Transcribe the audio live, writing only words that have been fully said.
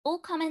All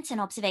comments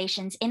and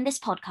observations in this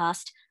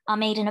podcast are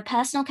made in a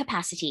personal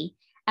capacity,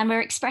 and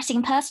we're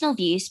expressing personal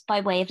views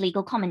by way of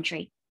legal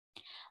commentary.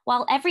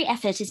 While every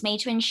effort is made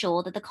to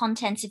ensure that the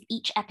contents of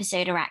each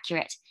episode are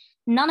accurate,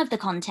 none of the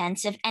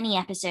contents of any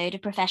episode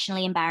of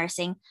Professionally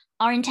Embarrassing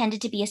are intended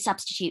to be a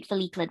substitute for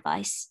legal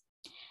advice.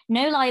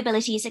 No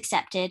liability is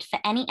accepted for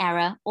any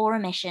error or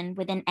omission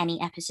within any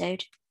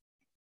episode.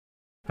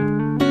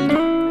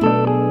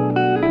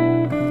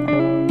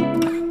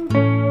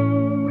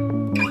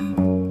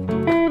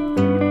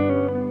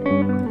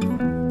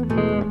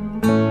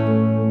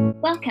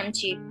 Welcome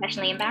to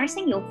Professionally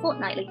Embarrassing, your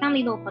fortnightly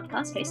family law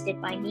podcast hosted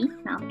by me,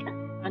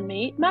 Malvika. And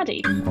me,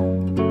 Maddie.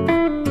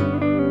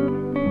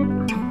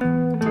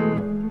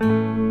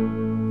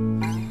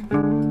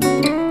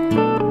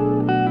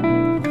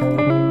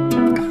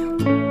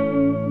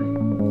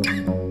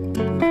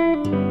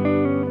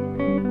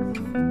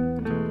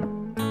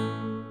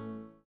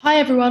 Hi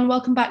everyone,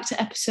 welcome back to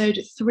episode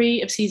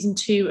 3 of season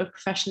 2 of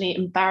Professionally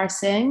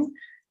Embarrassing.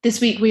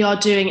 This week we are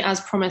doing,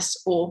 as promised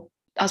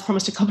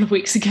a couple of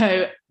weeks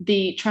ago,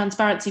 the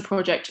Transparency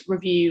Project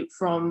review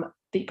from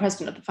the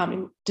President of the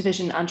Family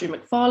Division, Andrew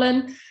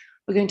McFarlane.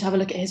 We're going to have a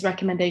look at his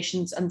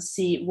recommendations and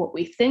see what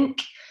we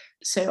think.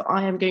 So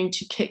I am going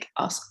to kick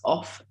us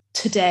off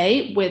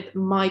today with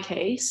my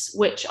case,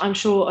 which I'm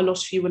sure a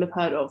lot of you will have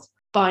heard of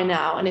by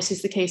now. And it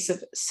is the case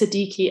of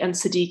Siddiqui and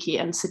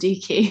Siddiqui and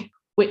Siddiqui,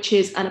 which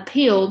is an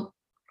appeal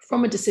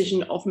from a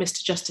decision of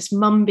Mr. Justice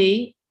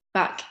Mumby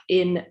back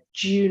in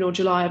June or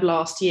July of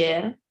last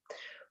year,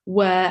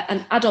 where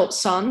an adult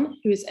son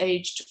who is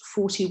aged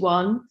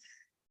 41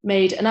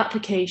 made an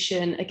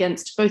application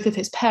against both of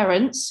his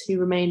parents who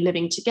remain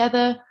living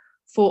together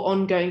for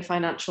ongoing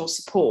financial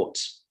support.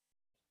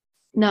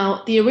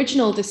 Now, the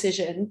original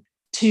decision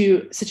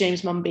to Sir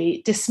James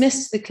Mumby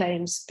dismissed the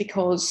claims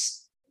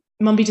because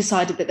Mumby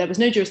decided that there was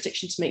no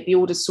jurisdiction to make the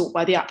orders sought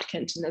by the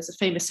applicant. And there's a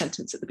famous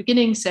sentence at the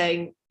beginning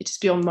saying, "It is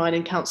beyond mine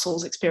and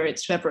counsel's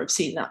experience to ever have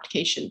seen an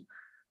application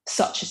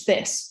such as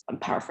this." I'm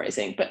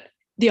paraphrasing, but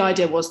the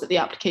idea was that the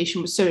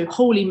application was so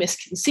wholly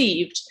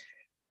misconceived,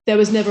 there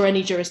was never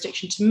any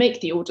jurisdiction to make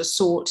the order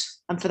sought.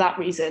 And for that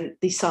reason,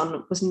 the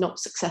son was not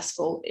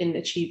successful in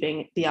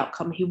achieving the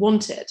outcome he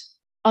wanted.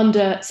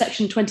 Under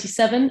Section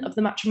 27 of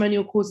the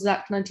Matrimonial Causes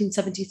Act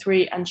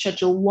 1973 and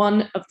Schedule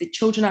 1 of the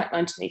Children Act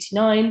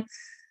 1989,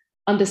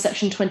 under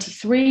Section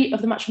 23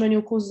 of the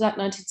Matrimonial Causes Act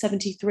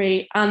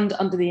 1973, and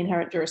under the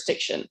inherent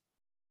jurisdiction,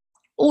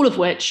 all of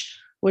which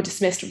were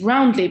dismissed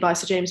roundly by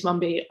Sir James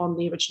Mumby on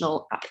the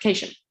original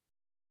application.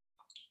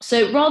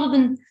 So rather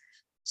than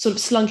sort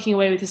of slunking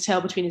away with his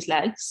tail between his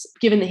legs,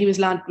 given that he was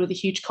landed with a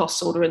huge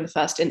costs order in the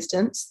first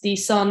instance, the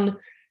son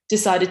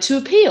decided to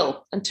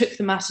appeal and took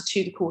the matter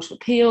to the Court of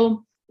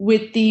Appeal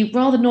with the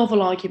rather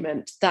novel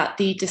argument that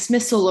the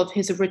dismissal of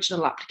his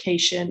original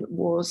application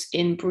was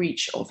in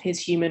breach of his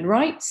human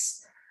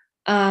rights.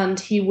 And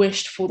he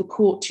wished for the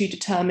court to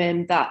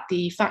determine that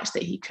the fact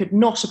that he could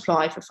not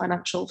apply for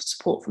financial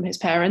support from his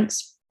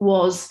parents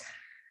was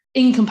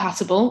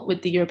incompatible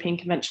with the European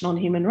Convention on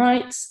Human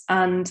Rights,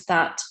 and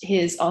that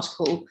his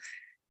Article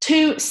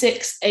 2,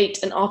 6,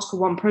 8 and Article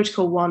 1,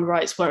 Protocol 1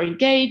 rights were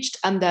engaged,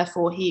 and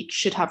therefore he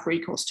should have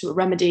recourse to a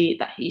remedy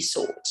that he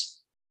sought.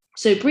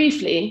 So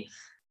briefly,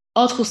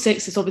 Article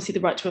 6 is obviously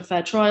the right to a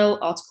fair trial.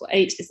 Article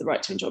 8 is the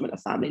right to enjoyment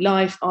of family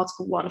life.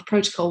 Article 1 of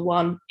Protocol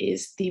 1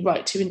 is the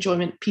right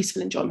to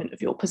peaceful enjoyment of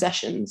your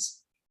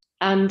possessions.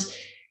 And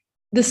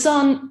the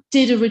son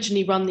did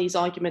originally run these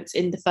arguments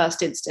in the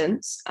first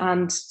instance,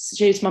 and Sir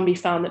James Mumby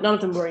found that none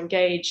of them were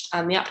engaged,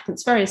 and the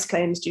applicant's various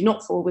claims do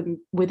not fall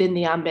within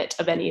the ambit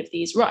of any of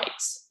these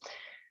rights.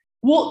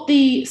 What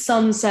the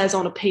son says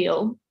on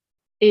appeal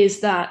is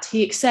that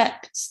he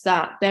accepts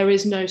that there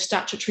is no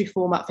statutory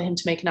format for him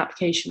to make an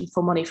application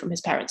for money from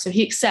his parents. So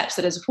he accepts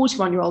that as a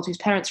 41-year-old whose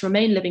parents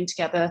remain living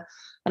together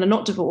and are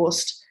not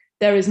divorced,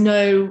 there is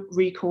no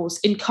recourse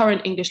in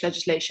current English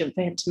legislation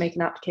for him to make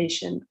an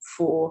application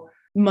for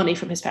money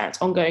from his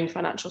parents, ongoing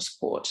financial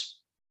support.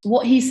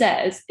 What he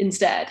says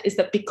instead is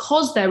that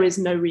because there is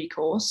no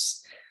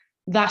recourse,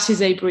 that is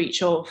a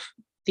breach of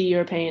the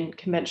European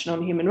Convention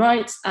on Human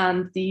Rights,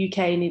 and the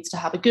UK needs to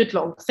have a good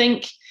long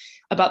think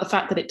about the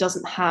fact that it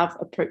doesn't have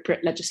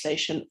appropriate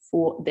legislation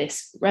for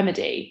this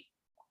remedy.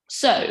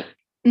 So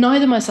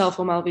neither myself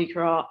or Malvika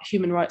are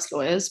human rights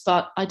lawyers,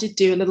 but I did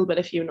do a little bit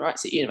of human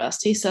rights at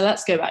university. So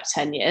let's go back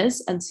 10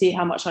 years and see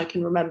how much I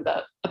can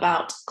remember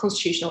about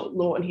constitutional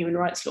law and human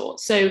rights law.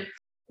 So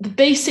the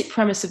basic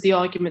premise of the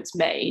arguments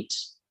made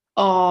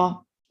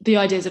are the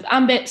ideas of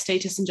ambit,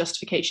 status, and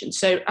justification.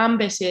 So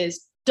ambit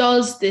is,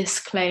 does this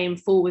claim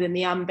fall within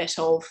the ambit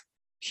of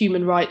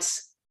human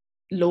rights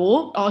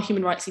law? Are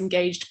human rights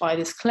engaged by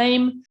this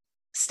claim?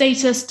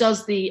 Status,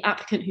 does the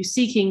applicant who's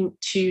seeking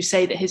to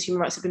say that his human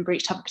rights have been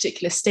breached have a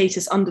particular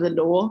status under the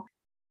law?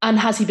 And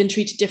has he been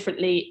treated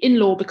differently in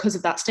law because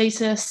of that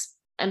status?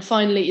 And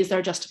finally, is there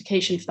a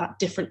justification for that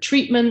different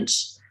treatment,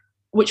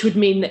 which would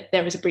mean that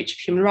there is a breach of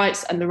human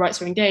rights and the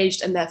rights are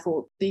engaged, and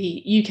therefore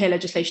the UK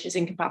legislation is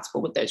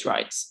incompatible with those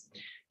rights?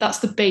 That's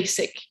the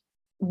basic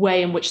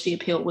way in which the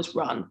appeal was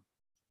run.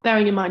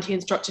 Bearing in mind he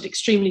instructed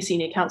extremely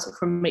senior counsel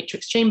from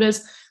Matrix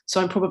Chambers, so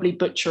I'm probably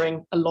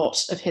butchering a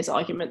lot of his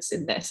arguments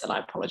in this, and I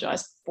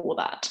apologise for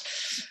that.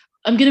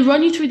 I'm going to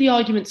run you through the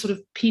argument sort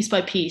of piece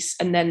by piece,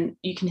 and then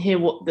you can hear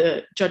what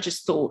the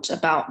judges thought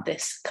about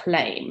this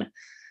claim.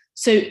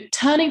 So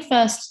turning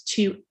first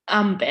to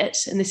ambit,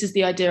 and this is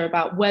the idea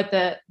about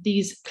whether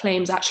these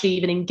claims actually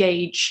even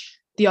engage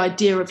the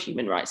idea of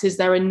human rights. Is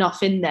there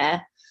enough in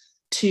there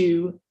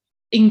to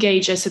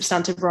engage a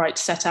substantive right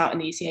set out in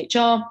the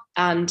ECHR?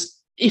 And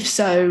if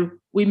so,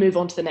 we move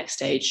on to the next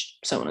stage,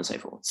 so on and so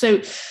forth. So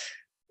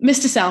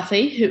Mr.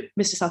 Southey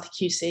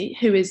QC,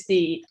 who is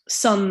the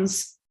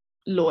son's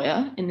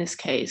lawyer in this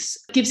case,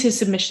 gives his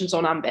submissions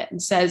on ambit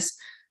and says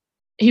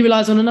he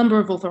relies on a number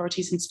of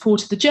authorities in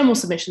support of the general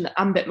submission that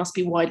ambit must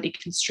be widely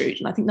construed.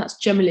 And I think that's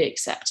generally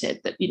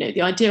accepted, that,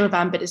 the idea of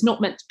ambit is not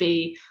meant to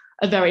be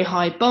a very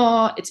high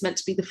bar. It's meant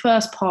to be the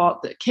first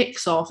part that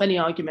kicks off any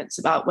arguments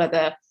about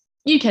whether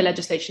UK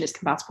legislation is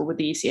compatible with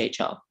the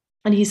ECHR.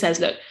 And he says,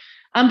 look,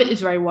 ambit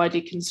is very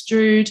widely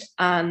construed,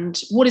 and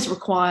what is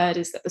required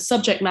is that the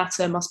subject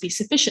matter must be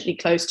sufficiently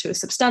close to a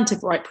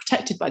substantive right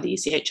protected by the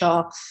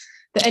ECHR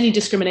that any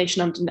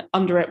discrimination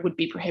under it would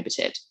be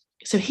prohibited.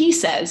 So he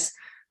says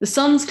the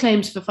son's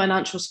claims for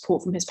financial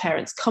support from his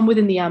parents come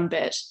within the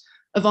ambit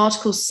of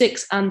Articles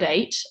 6 and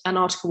 8 and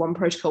Article 1,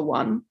 Protocol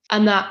 1,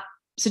 and that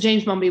Sir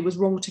James Mumby was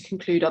wrong to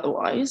conclude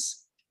otherwise.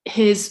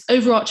 His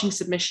overarching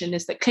submission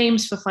is that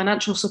claims for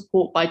financial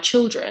support by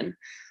children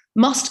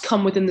must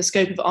come within the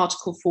scope of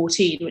Article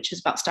 14, which is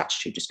about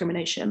statutory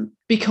discrimination,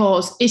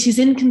 because it is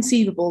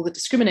inconceivable that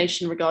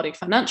discrimination regarding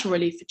financial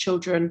relief for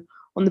children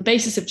on the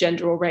basis of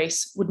gender or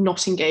race would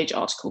not engage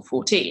Article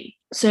 14.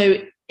 So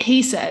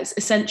he says,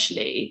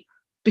 essentially,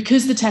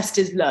 because the test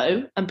is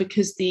low and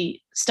because the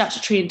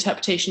statutory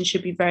interpretation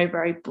should be very,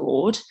 very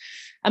broad,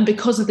 and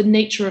because of the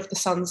nature of the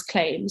son's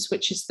claims,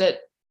 which is that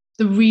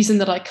the reason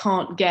that I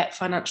can't get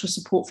financial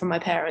support from my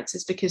parents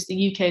is because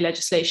the UK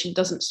legislation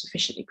doesn't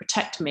sufficiently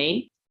protect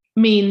me,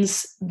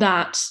 means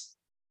that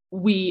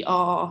we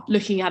are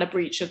looking at a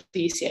breach of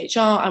the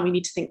ECHR and we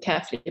need to think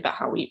carefully about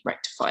how we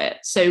rectify it.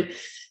 So,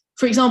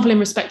 for example, in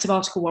respect of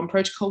Article 1,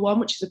 Protocol 1,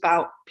 which is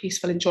about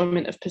peaceful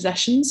enjoyment of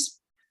possessions,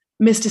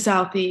 Mr.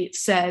 Southey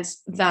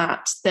says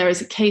that there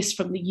is a case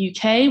from the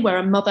UK where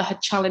a mother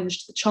had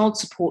challenged the child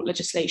support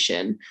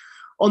legislation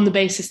on the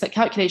basis that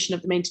calculation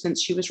of the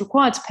maintenance she was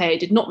required to pay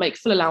did not make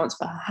full allowance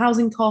for her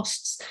housing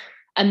costs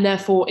and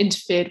therefore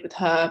interfered with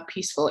her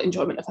peaceful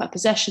enjoyment of her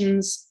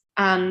possessions.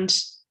 And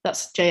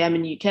that's JM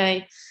in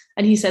UK.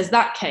 And he says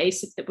that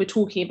case, if we're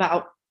talking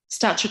about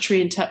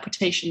statutory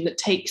interpretation that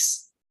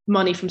takes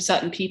money from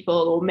certain people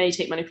or may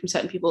take money from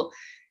certain people,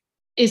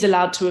 is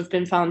allowed to have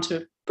been found to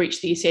have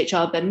breached the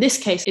ECHR, then this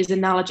case is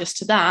analogous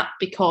to that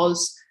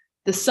because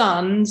the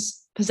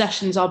son's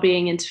possessions are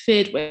being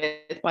interfered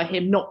with by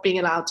him not being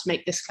allowed to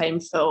make this claim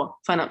for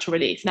financial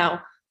relief.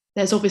 Now,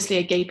 there's obviously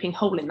a gaping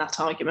hole in that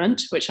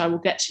argument, which I will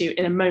get to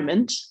in a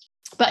moment.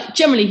 But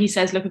generally, he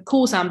says, look, of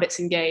course, ambit's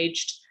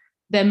engaged.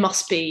 There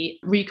must be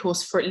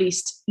recourse for at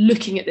least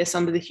looking at this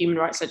under the human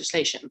rights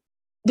legislation.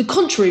 The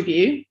contrary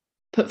view,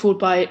 put forward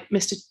by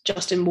Mr.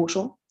 Justin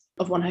Warshaw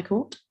of One High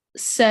Court,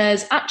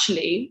 says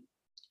actually,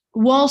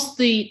 whilst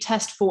the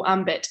test for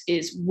ambit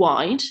is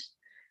wide,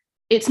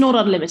 it's not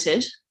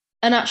unlimited.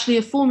 And actually,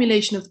 a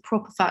formulation of the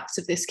proper facts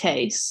of this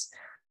case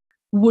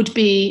would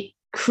be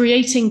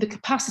creating the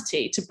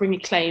capacity to bring a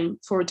claim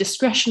for a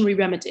discretionary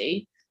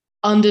remedy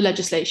under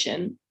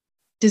legislation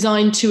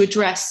designed to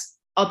address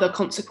other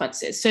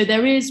consequences. So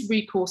there is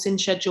recourse in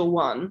Schedule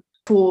 1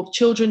 for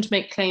children to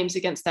make claims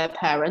against their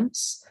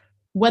parents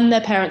when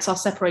their parents are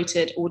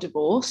separated or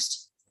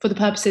divorced for the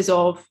purposes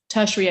of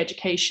tertiary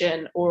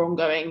education or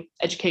ongoing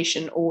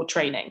education or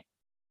training.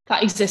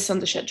 That exists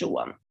under Schedule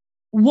 1.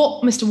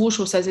 What Mr.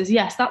 Warshaw says is,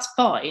 yes, that's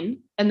fine.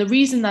 And the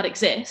reason that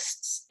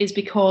exists is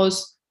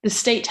because the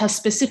state has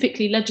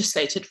specifically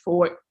legislated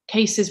for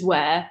cases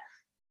where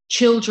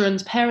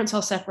children's parents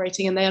are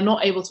separating and they are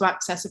not able to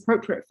access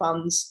appropriate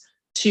funds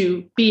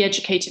to be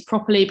educated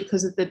properly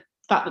because of the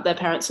fact that their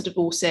parents are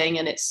divorcing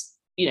and it's,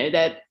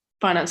 their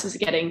finances are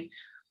getting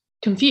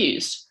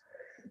confused.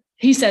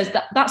 He says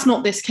that that's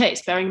not this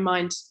case, bearing in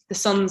mind the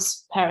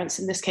son's parents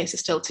in this case are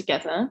still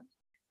together.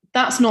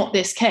 That's not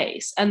this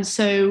case. And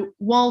so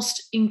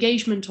whilst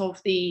engagement of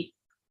the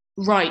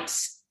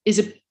rights is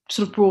a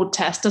sort of broad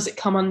test, does it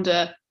come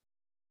under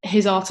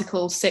his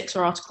Article 6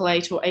 or Article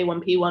 8 or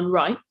A1P1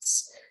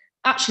 rights?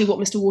 Actually, what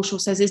Mr. Warshaw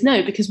says is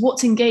no, because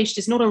what's engaged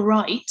is not a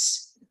right,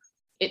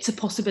 it's a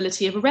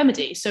possibility of a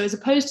remedy. So as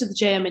opposed to the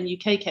JM and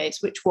UK case,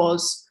 which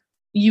was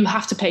you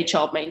have to pay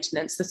child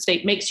maintenance, the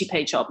state makes you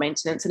pay child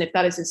maintenance, and if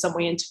that is in some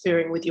way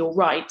interfering with your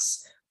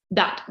rights,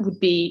 that would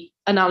be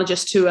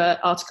analogous to a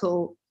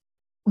Article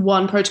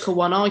 1, Protocol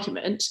 1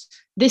 argument.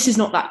 This is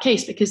not that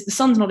case because the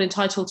son's not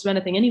entitled to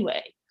anything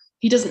anyway.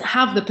 He doesn't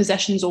have the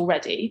possessions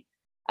already,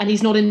 and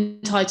he's not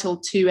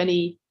entitled to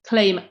any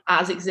claim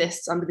as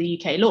exists under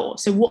the UK law.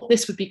 So what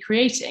this would be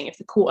creating, if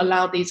the court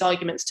allowed these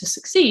arguments to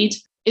succeed,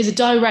 is a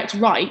direct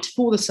right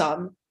for the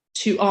son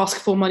to ask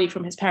for money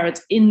from his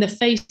parents in the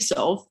face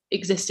of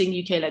existing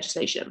UK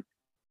legislation.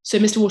 So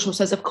Mr. Warshaw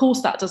says, of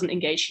course, that doesn't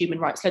engage human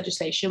rights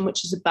legislation,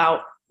 which is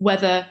about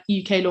whether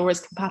UK law is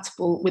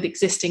compatible with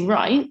existing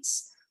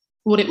rights.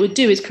 What it would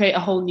do is create a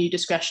whole new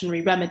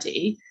discretionary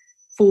remedy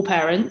for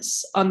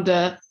parents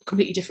under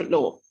completely different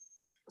law.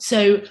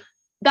 So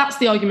that's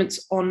the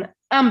arguments on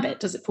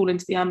ambit. Does it fall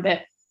into the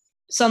ambit?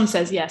 Son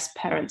says yes,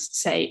 parents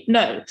say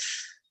no.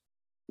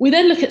 We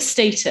then look at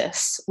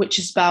status, which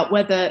is about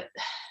whether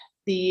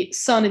the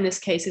son in this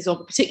case is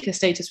of a particular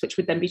status, which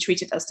would then be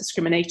treated as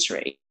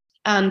discriminatory.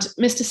 And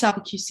Mr.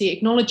 Southey QC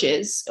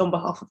acknowledges on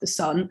behalf of the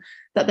son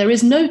that there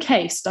is no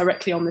case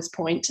directly on this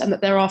point and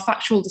that there are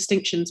factual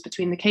distinctions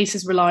between the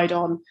cases relied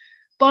on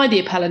by the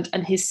appellant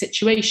and his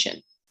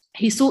situation.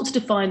 He sought to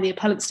define the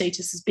appellant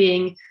status as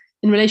being,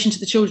 in relation to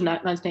the Children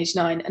Act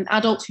 1989, an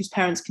adult whose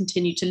parents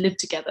continue to live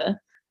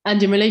together,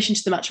 and in relation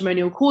to the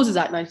Matrimonial Causes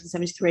Act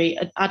 1973,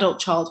 an adult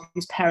child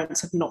whose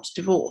parents have not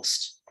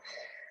divorced.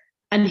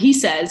 And he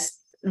says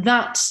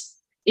that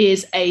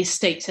is a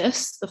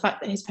status. The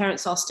fact that his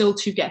parents are still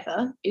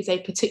together is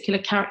a particular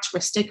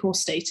characteristic or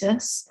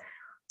status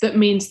that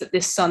means that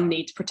this son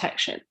needs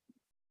protection.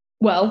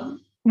 Well,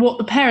 what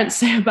the parents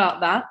say about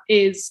that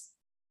is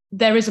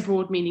there is a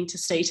broad meaning to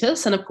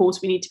status. And of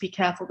course, we need to be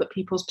careful that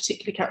people's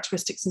particular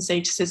characteristics and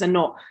statuses are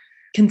not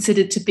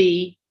considered to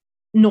be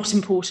not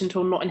important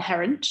or not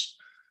inherent.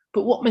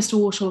 But what Mr.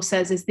 Warshaw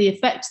says is the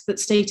effect that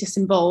status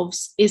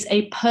involves is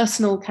a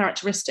personal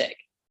characteristic.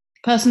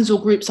 Persons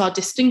or groups are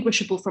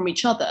distinguishable from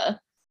each other,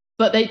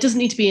 but it doesn't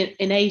need to be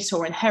innate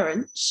or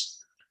inherent.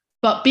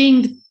 But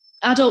being the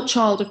adult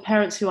child of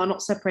parents who are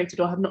not separated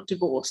or have not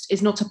divorced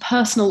is not a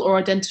personal or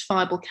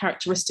identifiable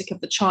characteristic of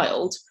the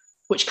child,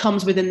 which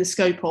comes within the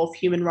scope of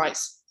human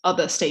rights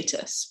other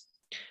status.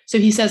 So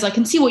he says, I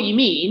can see what you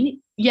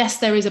mean. Yes,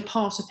 there is a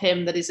part of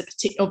him that is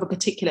of a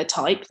particular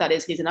type, that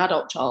is, he's an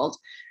adult child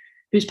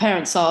whose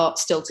parents are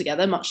still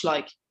together, much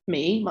like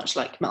me, much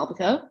like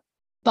Malvika,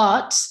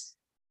 but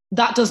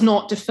that does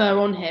not defer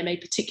on him a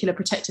particular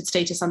protected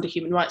status under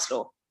human rights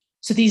law.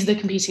 So these are the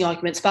competing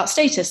arguments about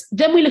status.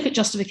 Then we look at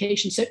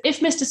justification. So if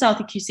Mr.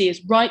 Southey QC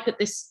is right that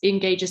this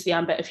engages the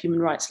ambit of human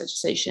rights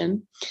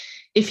legislation,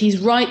 if he's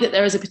right that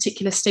there is a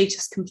particular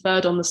status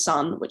conferred on the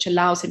son which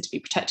allows him to be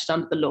protected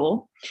under the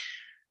law,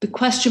 the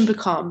question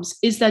becomes,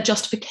 is there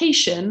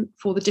justification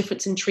for the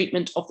difference in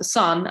treatment of the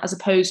son as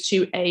opposed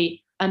to an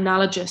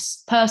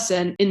analogous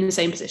person in the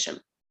same position?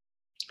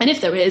 And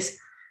if there is,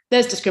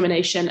 there's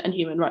discrimination and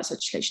human rights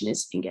legislation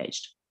is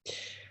engaged.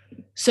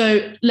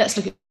 So let's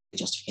look at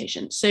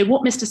justification. So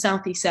what Mr.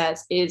 Southey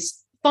says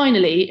is,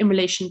 finally, in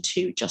relation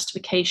to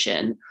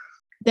justification,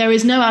 there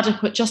is no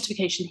adequate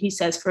justification, he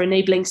says, for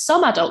enabling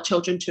some adult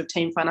children to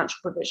obtain financial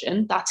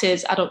provision, that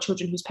is, adult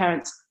children whose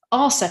parents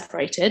are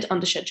separated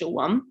under Schedule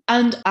 1,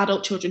 and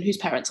adult children whose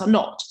parents are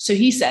not. So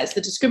he says the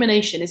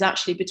discrimination is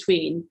actually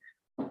between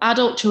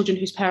adult children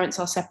whose parents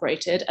are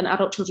separated and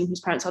adult children whose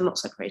parents are not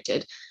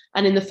separated.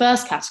 And in the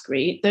first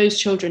category, those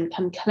children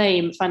can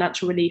claim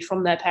financial relief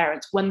from their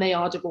parents when they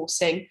are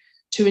divorcing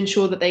to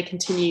ensure that they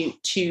continue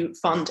to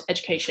fund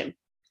education.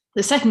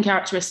 The second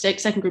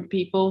characteristic, second group of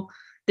people,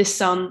 this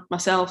son,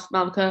 myself,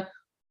 Malvika,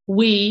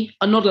 we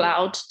are not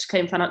allowed to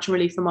claim financial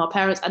relief from our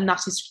parents, and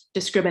that is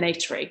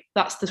discriminatory.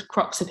 That's the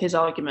crux of his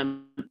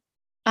argument.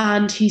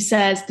 And he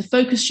says the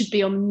focus should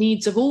be on the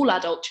needs of all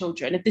adult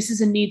children. If this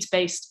is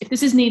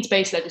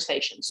needs-based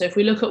legislation, so if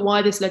we look at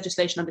why this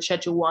legislation under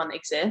Schedule 1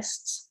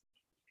 exists,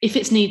 if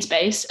it's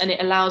needs-based and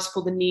it allows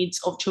for the needs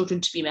of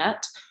children to be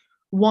met,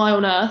 why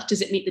on earth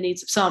does it meet the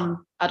needs of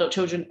some adult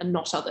children and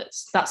not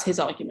others? That's his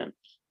argument.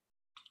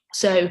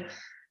 So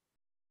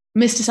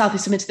Mr. Southey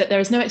submitted that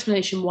there is no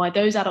explanation why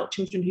those adult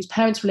children whose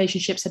parents'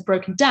 relationships had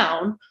broken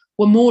down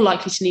were more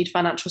likely to need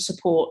financial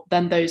support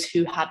than those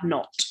who had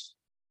not.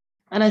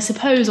 And I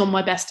suppose on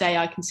my best day,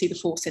 I can see the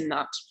force in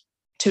that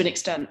to an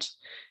extent,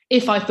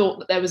 if I thought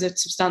that there was a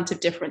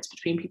substantive difference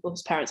between people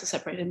whose parents are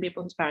separated and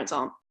people whose parents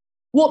aren't.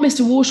 What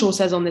Mr. Warshaw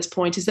says on this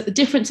point is that the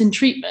difference in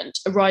treatment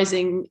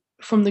arising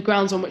from the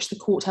grounds on which the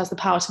court has the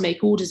power to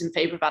make orders in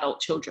favour of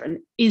adult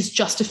children is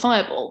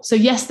justifiable. So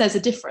yes, there's a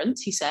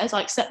difference, he says.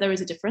 I accept there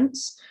is a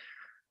difference,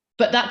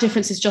 but that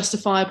difference is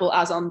justifiable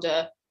as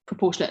under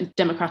proportionate and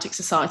democratic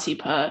society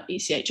per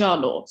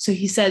ECHR law. So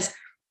he says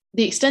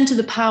the extent of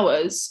the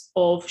powers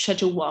of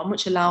Schedule 1,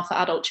 which allow for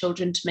adult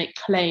children to make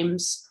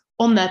claims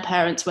on their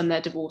parents when they're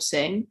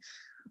divorcing,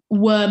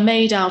 were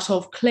made out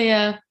of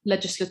clear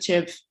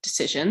legislative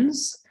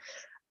decisions,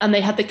 and they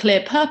had the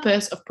clear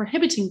purpose of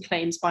prohibiting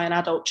claims by an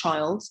adult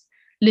child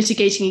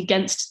litigating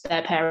against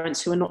their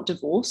parents who are not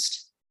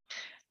divorced.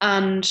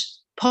 And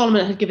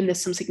Parliament had given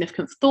this some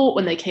significant thought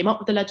when they came up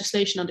with the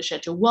legislation under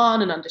Schedule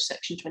 1 and under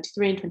Section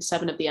 23 and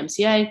 27 of the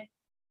MCA.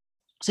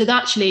 So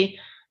that actually,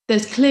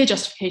 there's clear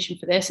justification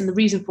for this, and the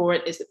reason for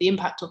it is that the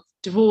impact of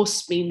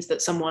divorce means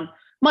that someone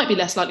might be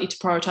less likely to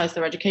prioritise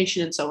their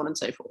education and so on and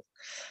so forth.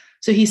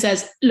 So he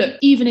says, look,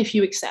 even if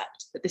you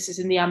accept that this is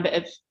in the ambit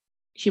of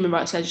human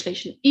rights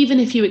legislation, even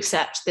if you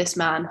accept this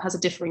man has a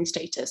differing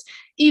status,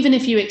 even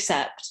if you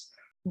accept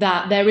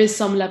that there is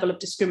some level of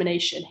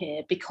discrimination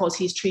here because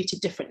he's treated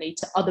differently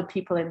to other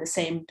people in the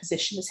same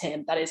position as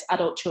him, that is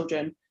adult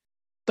children,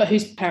 but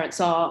whose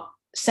parents are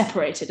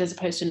separated as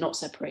opposed to not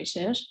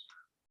separated.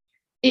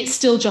 It's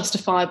still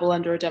justifiable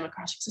under a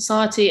democratic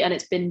society, and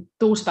it's been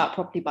thought about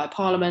properly by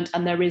Parliament,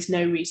 and there is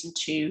no reason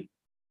to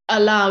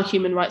allow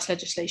human rights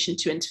legislation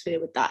to interfere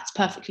with that. It's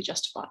perfectly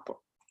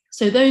justifiable.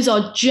 So those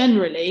are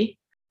generally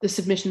the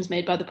submissions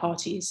made by the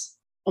parties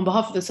on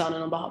behalf of the son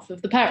and on behalf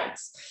of the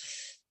parents.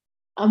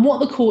 And what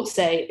the courts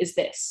say is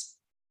this: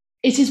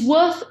 it is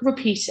worth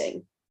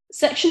repeating,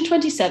 Section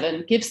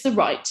 27 gives the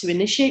right to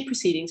initiate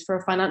proceedings for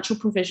a financial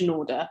provision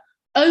order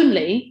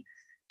only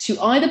to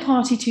either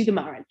party to the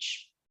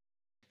marriage.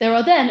 There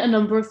are then a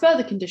number of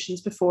further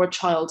conditions before a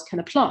child can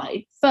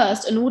apply.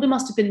 First, an order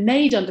must have been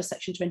made under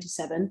Section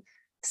 27.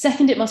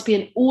 Second, it must be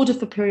an order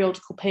for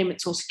periodical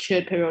payments or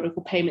secured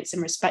periodical payments in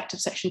respect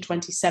of Section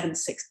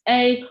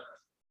 27(6)(a),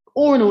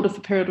 or an order for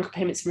periodical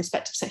payments in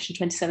respect of Section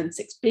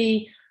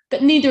 27(6)(b),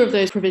 but neither of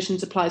those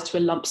provisions applies to a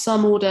lump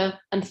sum order.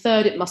 And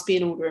third, it must be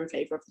an order in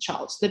favour of the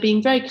child. So they're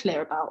being very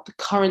clear about the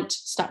current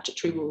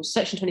statutory rules.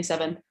 Section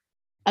 27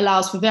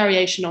 allows for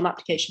variation on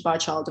application by a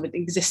child of an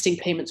existing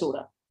payments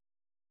order.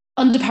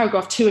 Under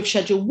paragraph 2 of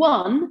Schedule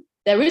 1,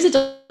 there is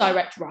a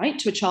direct right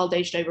to a child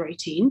aged over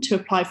 18 to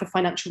apply for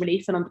financial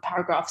relief, and under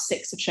paragraph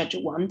 6 of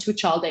Schedule 1 to a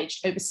child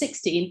aged over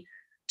 16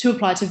 to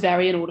apply to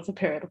vary an order for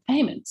periodical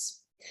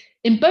payments.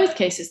 In both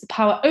cases, the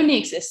power only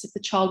exists if the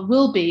child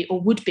will be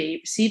or would be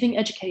receiving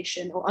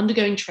education or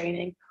undergoing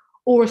training,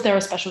 or if there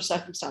are special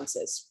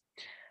circumstances.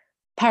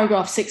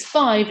 Paragraph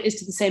 6.5 is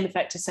to the same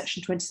effect as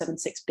Section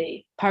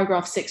 27(6)(b).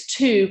 Paragraph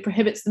 6.2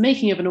 prohibits the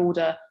making of an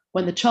order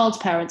when the child's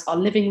parents are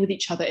living with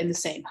each other in the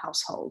same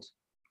household.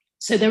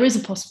 So there is a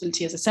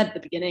possibility, as I said at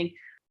the beginning,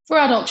 for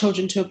adult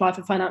children to apply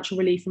for financial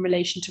relief in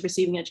relation to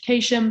receiving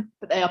education,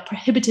 but they are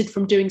prohibited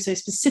from doing so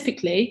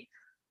specifically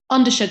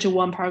under Schedule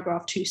 1,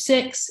 paragraph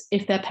 2.6,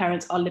 if their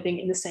parents are living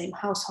in the same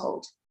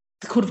household.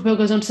 The Court of Appeal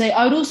goes on to say,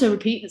 I would also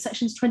repeat that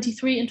sections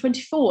 23 and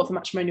 24 of the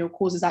Matrimonial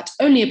Causes Act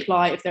only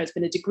apply if there has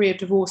been a degree of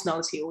divorce,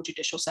 nullity, or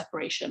judicial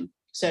separation.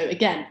 So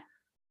again,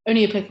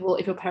 only applicable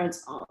if your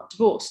parents are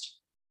divorced.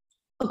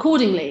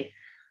 Accordingly,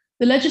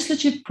 the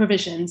legislative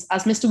provisions,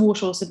 as Mr.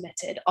 Warshaw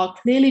submitted, are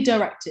clearly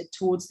directed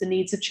towards the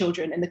needs of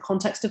children in the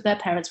context of their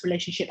parents'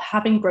 relationship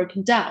having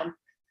broken down,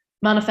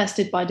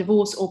 manifested by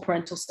divorce or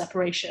parental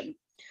separation.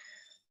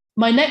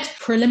 My next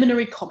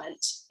preliminary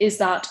comment is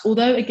that,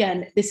 although,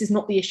 again, this is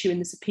not the issue in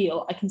this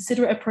appeal, I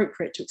consider it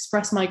appropriate to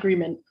express my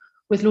agreement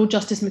with Lord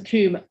Justice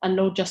McComb and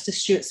Lord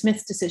Justice Stuart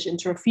Smith's decision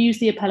to refuse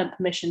the appellant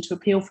permission to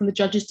appeal from the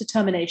judge's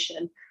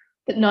determination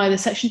that neither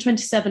Section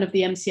 27 of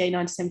the MCA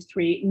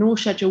 1973 nor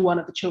Schedule 1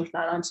 of the Children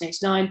Act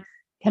 1989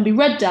 can be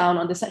read down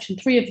under Section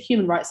 3 of the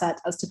Human Rights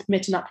Act as to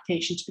permit an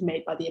application to be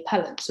made by the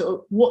appellant.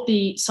 So what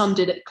the son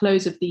did at the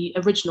close of the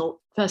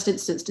original first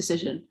instance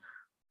decision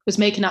was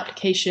make an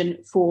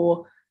application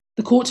for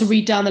the court to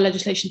read down the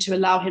legislation to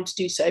allow him to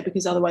do so,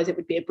 because otherwise it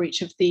would be a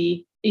breach of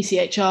the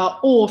ECHR,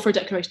 or for a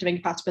declaration of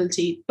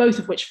incompatibility, both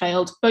of which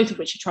failed, both of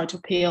which he tried to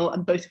appeal,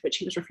 and both of which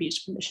he was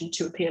refused permission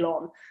to appeal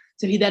on.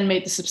 So he then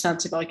made the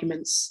substantive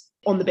arguments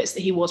on the bits that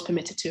he was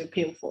permitted to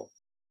appeal for.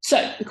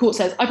 So the court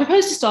says, I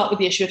propose to start with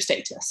the issue of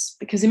status,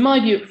 because in my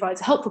view, it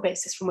provides a helpful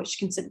basis from which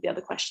to consider the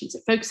other questions.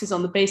 It focuses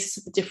on the basis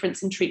of the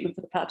difference in treatment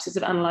for the purposes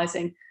of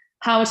analysing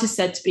how it is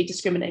said to be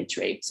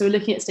discriminatory. So we're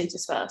looking at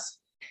status first.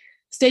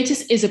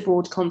 Status is a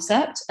broad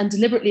concept and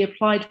deliberately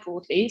applied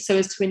broadly so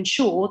as to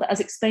ensure that, as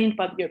explained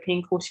by the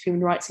European Court of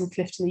Human Rights in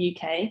Clifton, the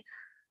UK,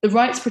 the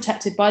rights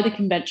protected by the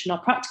Convention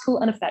are practical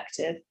and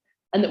effective,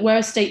 and that where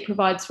a state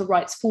provides for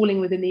rights falling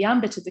within the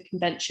ambit of the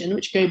Convention,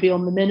 which go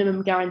beyond the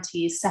minimum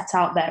guarantees set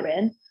out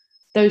therein,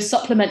 those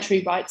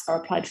supplementary rights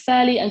are applied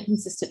fairly and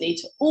consistently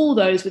to all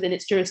those within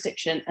its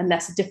jurisdiction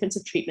unless a difference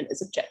of treatment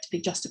is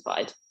objectively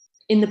justified.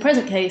 In the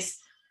present case,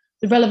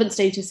 the relevant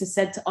status is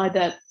said to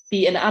either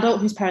be an adult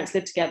whose parents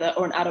live together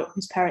or an adult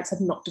whose parents have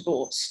not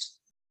divorced.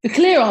 The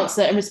clear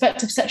answer in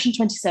respect of Section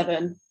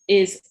 27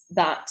 is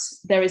that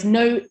there is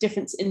no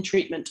difference in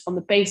treatment on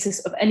the basis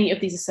of any of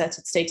these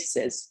asserted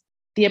statuses.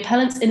 The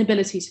appellant's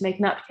inability to make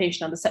an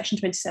application under Section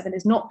 27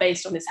 is not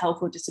based on his health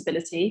or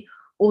disability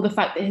or the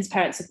fact that his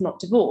parents have not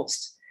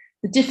divorced.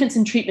 The difference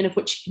in treatment of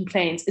which he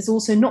complains is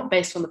also not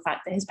based on the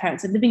fact that his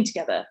parents are living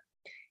together.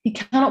 He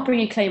cannot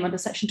bring a claim under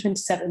Section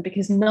 27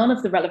 because none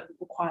of the relevant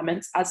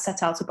requirements, as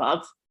set out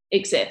above,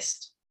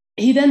 exist.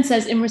 He then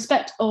says, in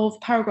respect of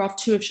paragraph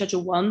 2 of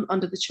Schedule 1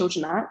 under the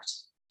Children Act,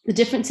 the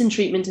difference in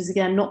treatment is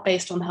again not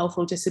based on health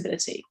or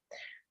disability.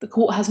 The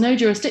court has no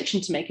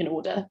jurisdiction to make an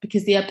order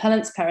because the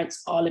appellant's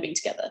parents are living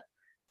together.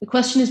 The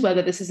question is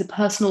whether this is a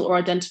personal or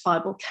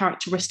identifiable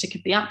characteristic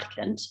of the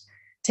applicant,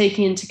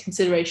 taking into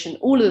consideration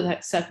all of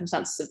the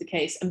circumstances of the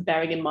case and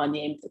bearing in mind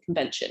the aim of the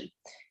Convention.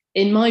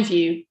 In my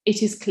view,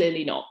 it is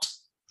clearly not.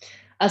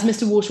 As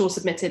Mr. Warshaw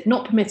submitted,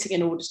 not permitting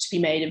an order to be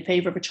made in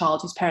favour of a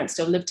child whose parents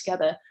still live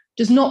together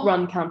does not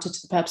run counter to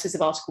the purposes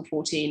of Article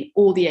 14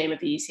 or the aim of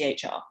the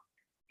ECHR.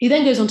 He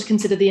then goes on to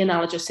consider the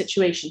analogous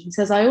situation. He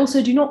says, I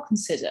also do not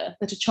consider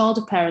that a child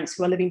of parents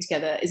who are living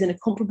together is in a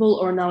comparable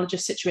or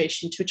analogous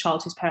situation to a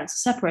child whose parents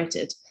are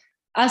separated.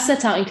 As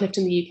set out in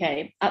Clifton, the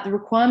UK, at the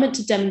requirement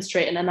to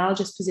demonstrate an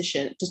analogous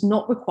position does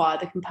not require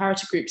the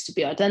comparator groups to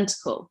be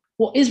identical.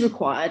 What is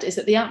required is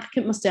that the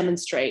applicant must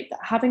demonstrate that,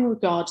 having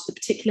regard to the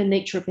particular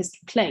nature of his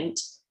complaint,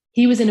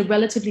 he was in a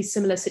relatively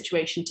similar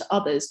situation to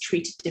others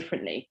treated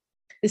differently.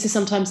 This is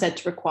sometimes said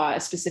to require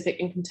a specific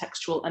and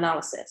contextual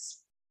analysis.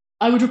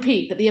 I would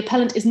repeat that the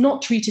appellant is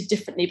not treated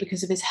differently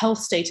because of his health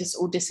status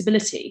or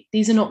disability.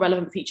 These are not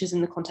relevant features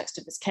in the context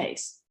of this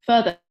case.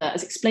 Further,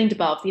 as explained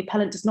above, the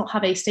appellant does not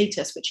have a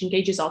status which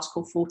engages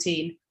Article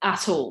 14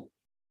 at all.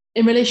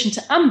 In relation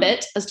to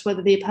ambit, as to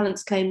whether the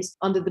appellant's claims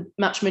under the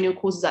Matrimonial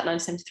Causes Act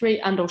 1973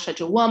 and/or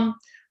Schedule 1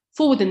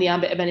 fall within the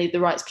ambit of any of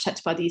the rights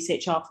protected by the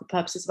ECHR for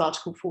purposes of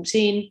Article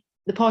 14,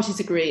 the parties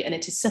agree, and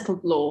it is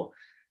settled law,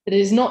 that it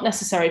is not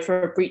necessary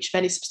for a breach of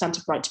any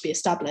substantive right to be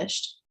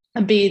established,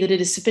 and B, that it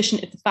is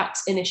sufficient if the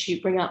facts in issue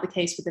bring out the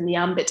case within the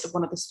ambit of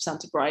one of the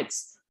substantive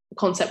rights, a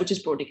concept which is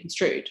broadly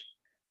construed.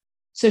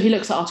 So he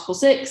looks at Article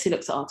 6, he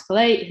looks at Article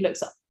 8, he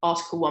looks at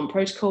Article 1,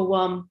 Protocol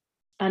 1,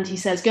 and he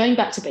says, going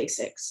back to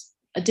basics,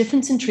 a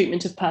difference in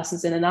treatment of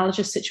persons in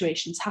analogous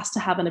situations has to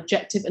have an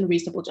objective and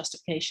reasonable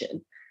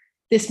justification.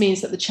 This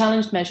means that the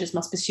challenged measures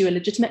must pursue a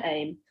legitimate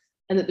aim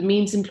and that the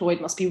means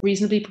employed must be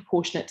reasonably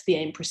proportionate to the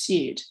aim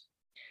pursued.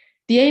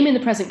 The aim in the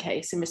present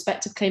case, in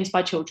respect of claims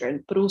by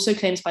children, but also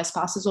claims by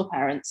spouses or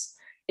parents,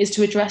 is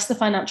to address the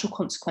financial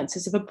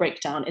consequences of a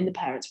breakdown in the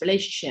parents'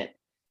 relationship.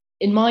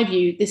 In my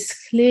view, this is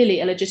clearly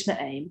a legitimate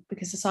aim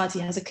because society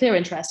has a clear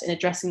interest in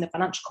addressing the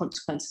financial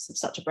consequences of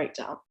such a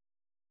breakdown.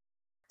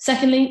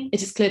 Secondly,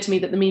 it is clear to me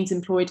that the means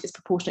employed is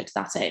proportionate to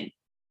that aim.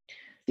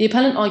 The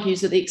appellant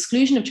argues that the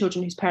exclusion of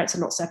children whose parents are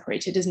not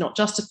separated is not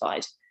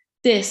justified.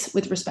 This,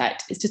 with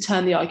respect, is to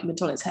turn the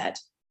argument on its head.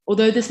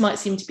 Although this might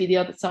seem to be the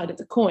other side of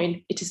the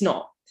coin, it is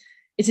not.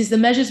 It is the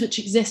measures which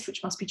exist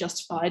which must be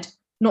justified,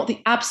 not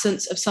the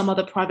absence of some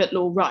other private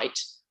law right.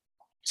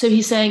 So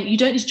he's saying you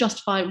don't need to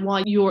justify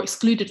why you're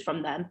excluded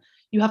from them.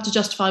 You have to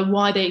justify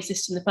why they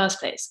exist in the first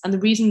place. And the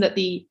reason that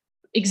the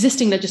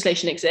existing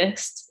legislation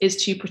exists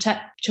is to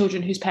protect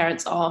children whose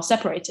parents are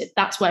separated.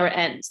 That's where it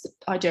ends, the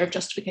idea of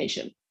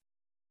justification.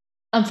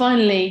 And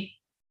finally,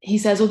 he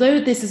says,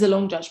 although this is a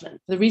long judgment,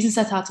 for the reasons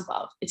set out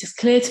above, it is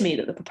clear to me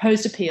that the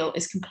proposed appeal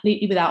is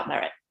completely without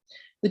merit.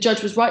 The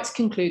judge was right to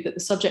conclude that the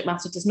subject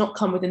matter does not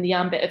come within the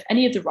ambit of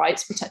any of the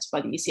rights protected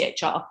by the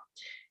ECHR.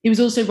 He was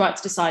also right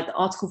to decide that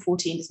Article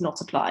 14 does not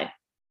apply.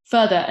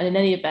 Further, and in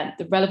any event,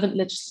 the relevant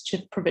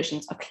legislative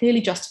provisions are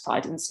clearly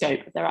justified in the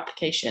scope of their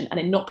application and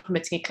in not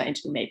permitting a claim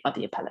to be made by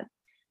the appellant.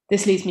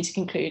 This leads me to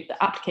conclude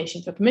that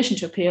application for permission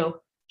to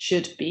appeal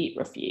should be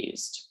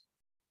refused.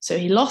 So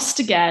he lost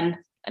again,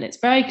 and it's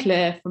very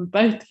clear from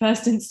both the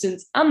first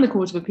instance and the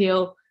Court of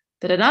Appeal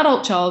that an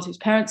adult child whose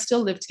parents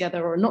still live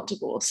together or are not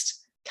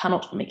divorced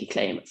cannot make a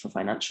claim for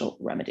financial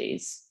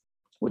remedies.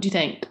 What do you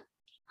think?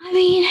 I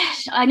mean,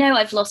 I know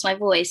I've lost my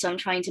voice, so I'm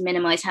trying to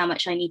minimise how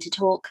much I need to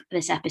talk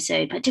this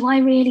episode, but do I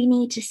really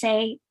need to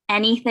say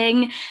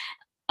anything?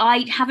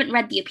 I haven't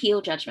read the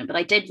appeal judgment, but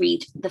I did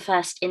read the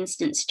first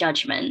instance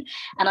judgment,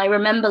 and I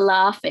remember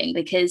laughing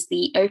because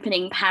the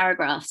opening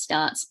paragraph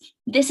starts,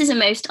 "This is a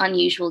most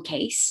unusual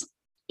case.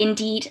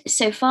 Indeed,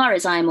 so far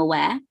as I am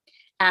aware,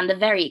 and the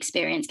very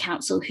experienced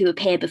counsel who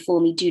appear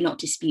before me do not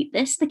dispute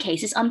this, the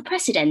case is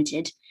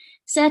unprecedented.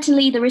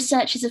 Certainly, the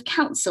researchers of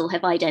counsel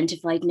have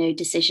identified no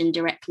decision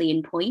directly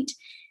in point.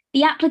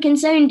 The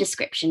applicant's own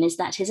description is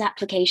that his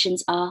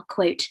applications are,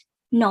 quote,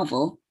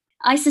 novel.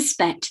 I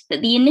suspect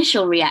that the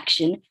initial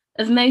reaction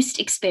of most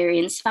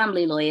experienced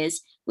family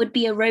lawyers would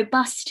be a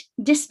robust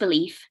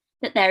disbelief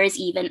that there is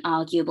even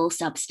arguable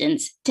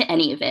substance to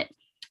any of it."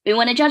 I mean,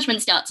 when a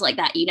judgment starts like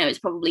that, you know it's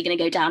probably going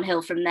to go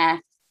downhill from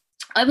there.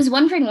 I was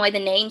wondering why the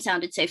name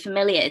sounded so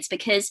familiar. It's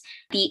because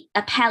the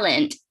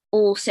appellant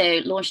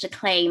also launched a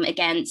claim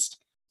against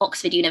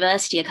Oxford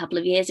University a couple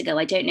of years ago.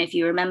 I don't know if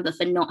you remember,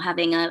 for not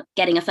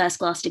getting a first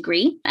class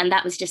degree, and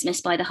that was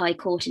dismissed by the High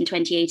Court in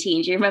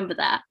 2018. Do you remember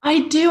that?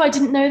 I do. I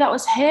didn't know that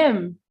was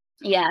him.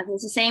 Yeah, it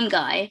was the same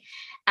guy,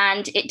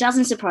 and it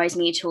doesn't surprise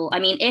me at all. I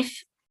mean,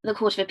 if the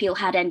Court of Appeal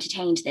had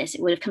entertained this,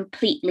 it would have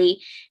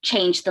completely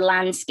changed the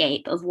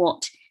landscape of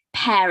what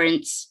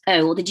parents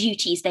owe, or the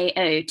duties they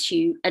owe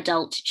to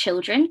adult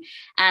children.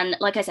 And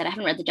like I said, I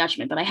haven't read the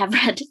judgment, but I have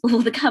read all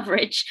the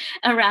coverage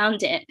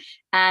around it.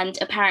 And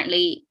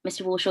apparently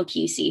Mr. Warshaw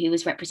QC, who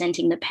was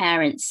representing the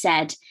parents,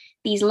 said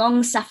these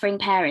long-suffering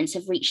parents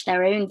have reached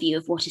their own view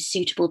of what is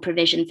suitable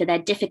provision for their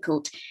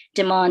difficult,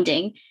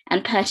 demanding,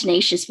 and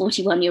pertinacious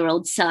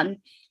 41-year-old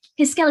son.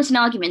 His skeleton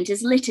argument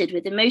is littered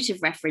with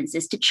emotive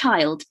references to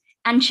child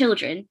and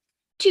children.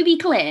 To be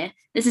clear,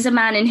 this is a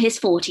man in his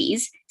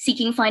 40s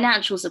seeking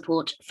financial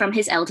support from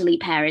his elderly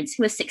parents,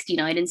 who are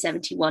 69 and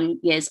 71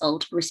 years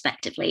old,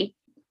 respectively.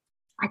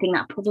 I think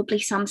that probably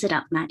sums it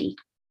up, Maddie.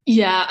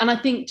 Yeah, and I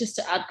think, just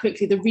to add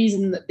quickly, the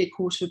reason that the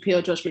Court of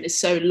Appeal judgment is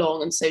so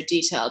long and so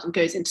detailed and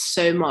goes into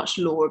so much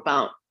law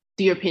about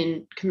the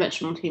European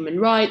Convention on Human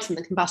Rights and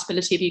the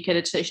compatibility of UK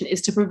legislation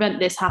is to prevent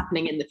this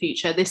happening in the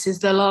future. This is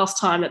the last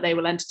time that they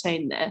will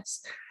entertain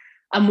this.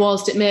 And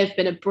whilst it may have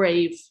been a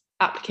brave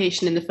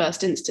application in the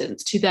first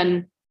instance, to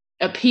then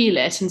appeal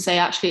it and say,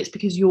 actually, it's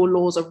because your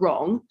laws are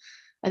wrong,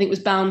 I think was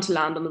bound to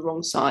land on the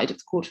wrong side of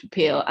the Court of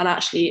Appeal. And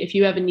actually, if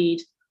you ever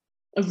need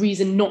a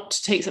reason not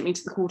to take something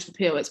to the Court of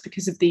Appeal, it's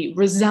because of the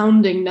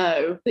resounding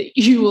no that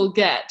you will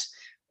get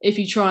if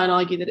you try and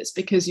argue that it's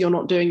because you're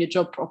not doing your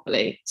job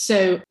properly.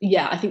 So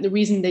yeah, I think the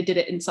reason they did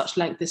it in such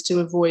length is to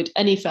avoid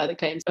any further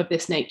claims of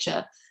this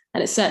nature.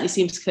 And it certainly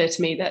seems clear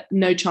to me that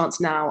no chance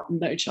now,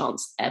 no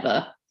chance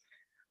ever.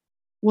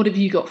 What have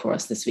you got for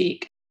us this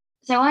week?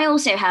 So I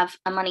also have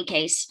a money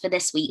case for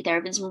this week. There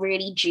have been some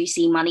really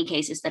juicy money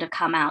cases that have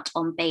come out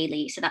on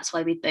Bailey. So that's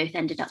why we've both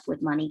ended up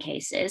with money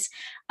cases.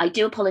 I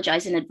do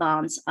apologise in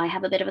advance. I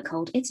have a bit of a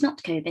cold. It's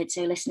not COVID,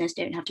 so listeners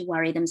don't have to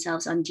worry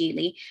themselves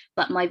unduly.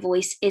 But my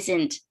voice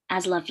isn't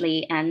as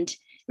lovely and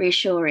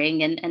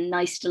reassuring and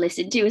nice to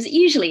listen to as it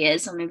usually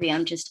is. Or maybe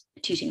I'm just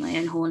tooting my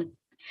own horn.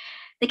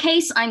 The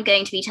case I'm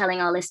going to be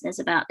telling our listeners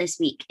about this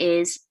week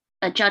is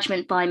a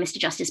judgment by Mr.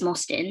 Justice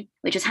Mostyn,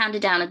 which was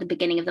handed down at the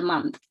beginning of the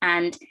month.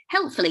 And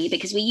helpfully,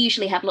 because we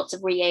usually have lots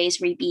of re-A's,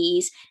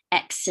 re-B's,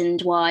 X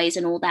and Y's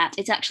and all that,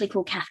 it's actually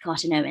called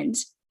Cathcart and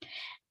Owens.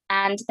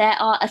 And there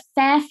are a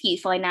fair few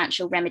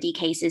financial remedy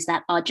cases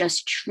that are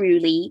just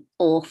truly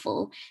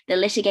awful. The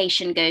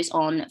litigation goes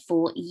on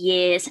for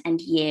years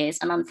and years.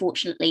 And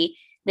unfortunately,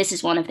 this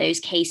is one of those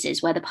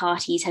cases where the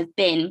parties have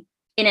been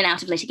in and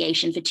out of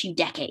litigation for 2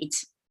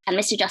 decades. And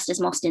Mr. Justice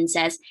Mostyn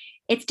says,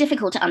 it's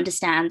difficult to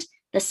understand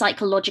the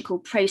psychological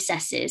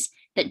processes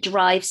that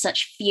drive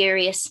such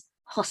furious,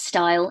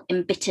 hostile,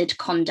 embittered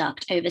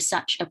conduct over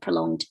such a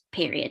prolonged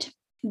period.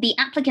 The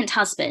applicant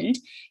husband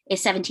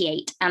is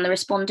 78 and the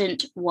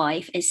respondent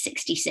wife is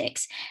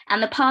 66,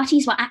 and the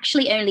parties were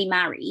actually only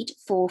married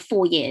for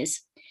 4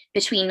 years,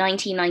 between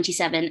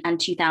 1997 and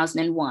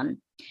 2001.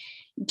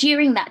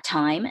 During that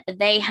time,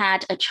 they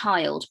had a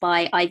child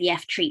by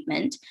IVF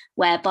treatment,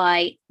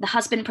 whereby the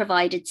husband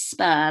provided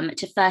sperm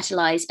to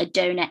fertilize a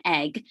donor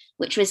egg,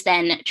 which was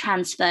then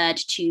transferred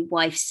to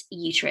wife's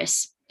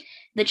uterus.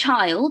 The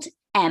child,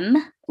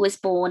 M, was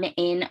born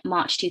in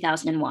March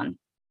 2001,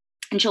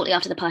 and shortly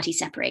after the parties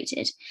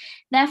separated.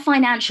 Their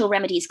financial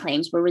remedies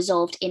claims were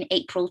resolved in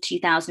April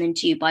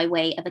 2002 by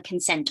way of a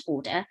consent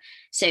order.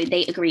 So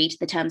they agreed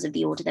the terms of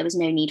the order. There was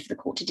no need for the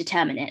court to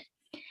determine it.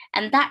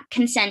 And that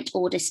consent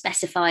order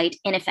specified,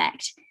 in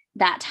effect,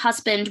 that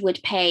husband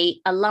would pay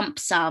a lump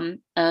sum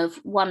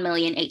of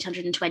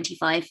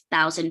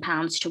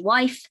 £1,825,000 to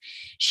wife.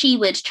 She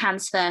would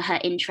transfer her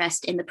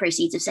interest in the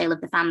proceeds of sale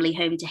of the family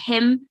home to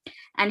him,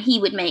 and he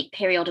would make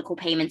periodical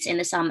payments in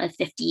the sum of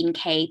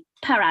 15k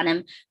per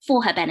annum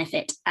for her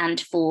benefit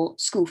and for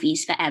school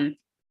fees for M.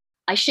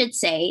 I should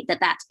say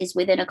that that is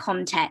within a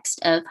context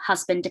of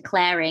husband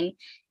declaring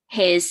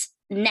his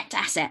net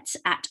assets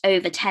at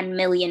over £10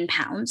 million,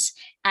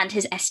 and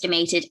his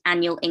estimated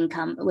annual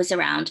income was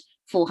around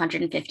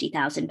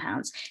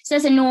 £450,000. So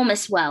there's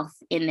enormous wealth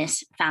in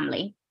this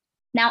family.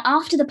 Now,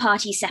 after the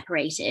parties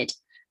separated,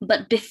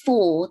 but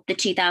before the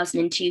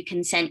 2002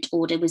 consent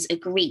order was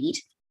agreed,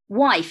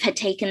 wife had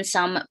taken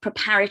some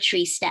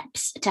preparatory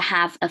steps to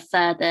have a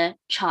further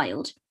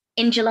child.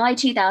 In July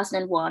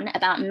 2001,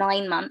 about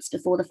 9 months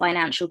before the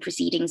financial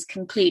proceedings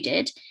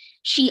concluded,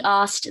 she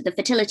asked the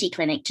fertility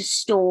clinic to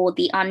store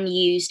the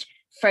unused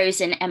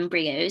frozen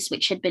embryos,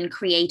 which had been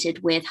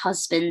created with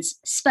husband's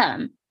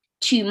sperm.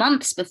 2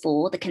 months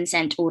before the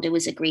consent order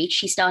was agreed,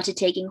 she started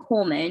taking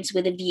hormones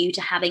with a view to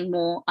having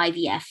more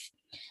IVF.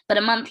 But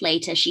a month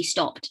later, she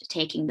stopped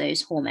taking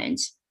those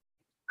hormones.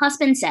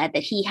 Husband said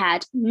that he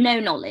had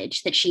no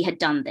knowledge that she had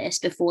done this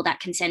before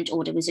that consent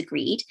order was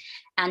agreed,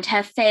 and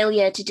her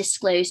failure to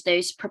disclose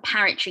those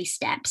preparatory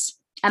steps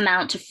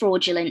amount to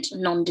fraudulent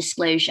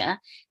non-disclosure,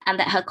 and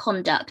that her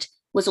conduct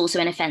was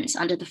also an offence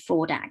under the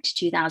Fraud Act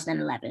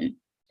 2011.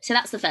 So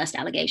that's the first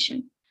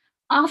allegation.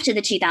 After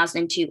the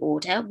 2002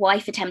 order,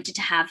 wife attempted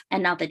to have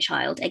another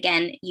child,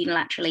 again,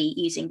 unilaterally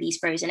using these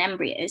frozen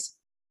embryos.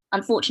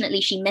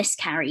 Unfortunately, she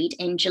miscarried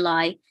in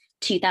July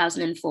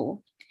 2004.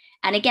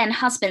 And again,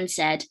 husband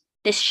said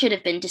this should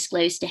have been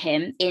disclosed to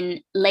him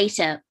in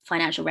later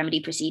financial remedy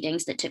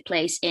proceedings that took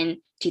place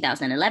in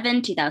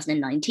 2011,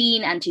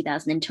 2019, and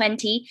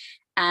 2020.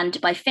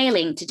 And by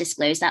failing to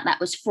disclose that,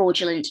 that was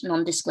fraudulent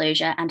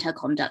non-disclosure, and her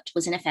conduct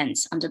was an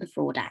offence under the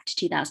Fraud Act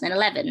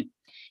 2011.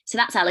 So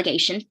that's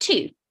allegation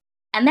 2.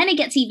 And then it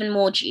gets even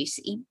more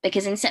juicy,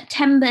 because in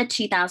September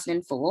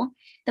 2004,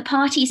 the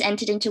parties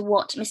entered into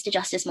what Mr.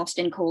 Justice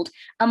Mostyn called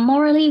a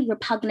morally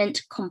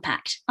repugnant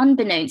compact,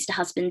 unbeknownst to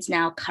husband's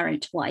now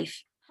current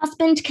wife.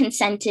 Husband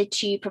consented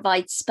to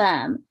provide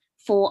sperm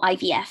for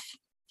IVF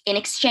in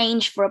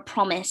exchange for a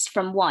promise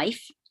from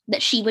wife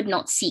that she would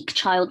not seek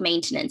child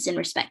maintenance in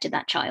respect to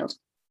that child.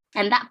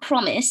 And that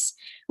promise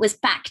was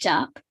backed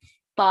up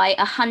by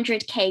a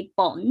 100k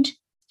bond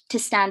to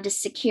stand as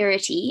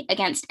security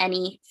against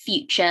any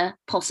future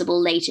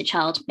possible later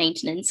child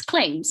maintenance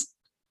claims.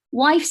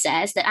 Wife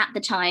says that at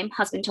the time,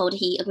 husband told her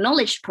he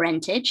acknowledged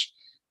parentage,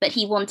 but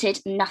he wanted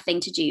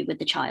nothing to do with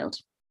the child.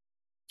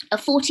 A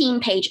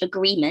 14-page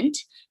agreement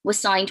was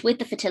signed with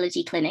the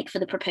fertility clinic for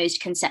the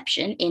proposed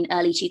conception in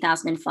early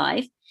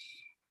 2005.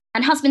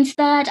 And husband's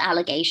third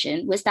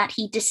allegation was that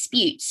he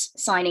disputes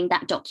signing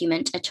that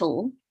document at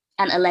all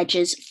and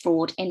alleges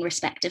fraud in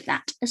respect of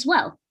that as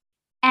well.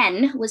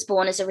 N was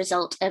born as a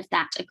result of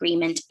that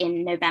agreement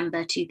in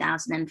November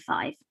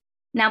 2005.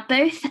 Now,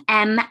 both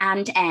M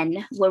and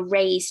N were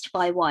raised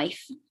by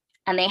wife,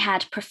 and they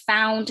had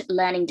profound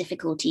learning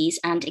difficulties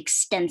and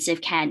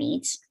extensive care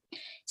needs.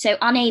 So,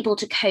 unable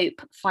to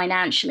cope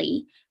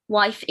financially,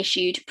 wife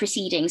issued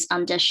proceedings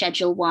under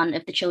Schedule 1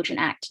 of the Children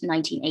Act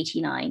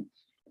 1989.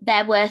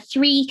 There were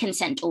 3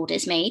 consent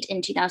orders made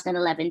in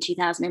 2011,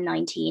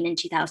 2019, and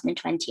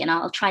 2020, and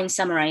I'll try and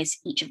summarize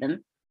each of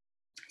them.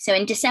 So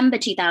in December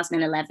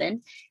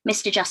 2011,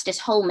 Mr. Justice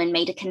Holman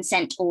made a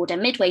consent order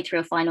midway through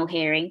a final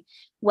hearing,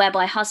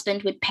 whereby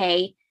husband would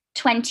pay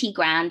 20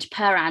 grand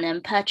per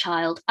annum per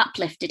child,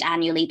 uplifted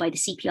annually by the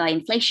CPI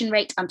inflation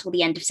rate until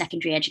the end of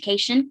secondary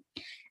education,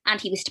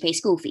 and he was to pay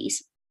school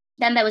fees.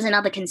 Then there was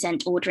another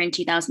consent order in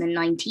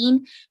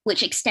 2019,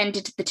 which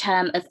extended the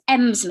term of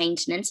M's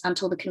maintenance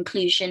until the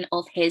conclusion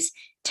of his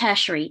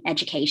tertiary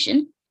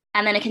education.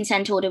 And then a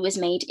consent order was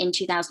made in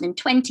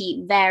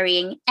 2020,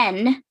 varying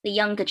N, the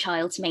younger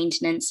child's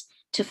maintenance,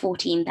 to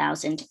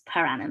 14,000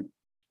 per annum.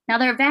 Now,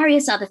 there are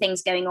various other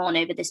things going on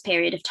over this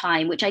period of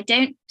time, which I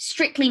don't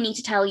strictly need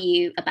to tell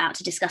you about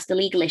to discuss the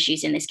legal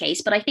issues in this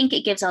case, but I think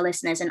it gives our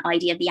listeners an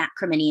idea of the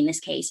acrimony in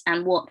this case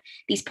and what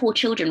these poor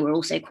children were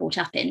also caught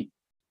up in.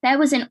 There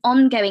was an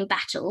ongoing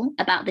battle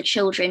about the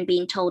children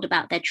being told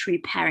about their true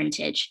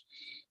parentage.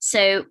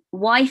 So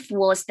wife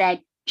was their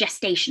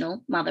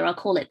gestational mother, I'll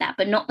call it that,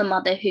 but not the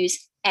mother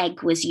whose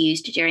egg was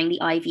used during the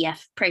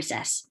IVF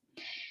process.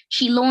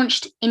 She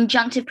launched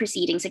injunctive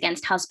proceedings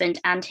against husband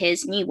and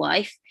his new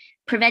wife,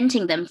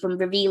 preventing them from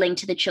revealing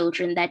to the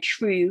children their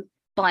true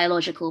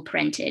biological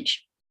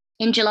parentage.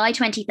 In July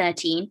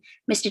 2013,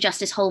 Mr.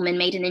 Justice Holman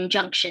made an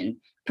injunction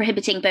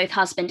prohibiting both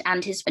husband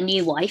and his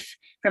new wife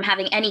from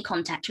having any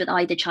contact with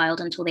either child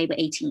until they were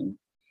 18.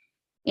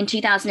 In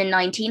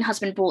 2019,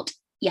 husband brought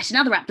yet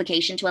another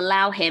application to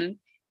allow him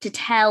to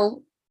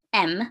tell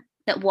M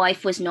that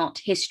wife was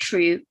not his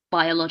true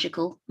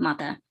biological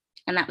mother,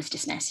 and that was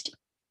dismissed.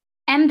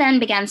 M then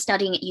began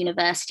studying at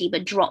university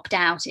but dropped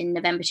out in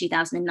November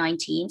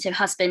 2019, so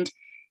husband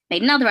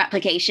made another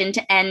application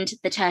to end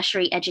the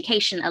tertiary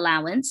education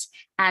allowance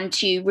and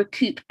to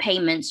recoup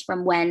payments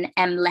from when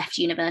M left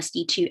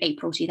university to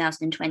April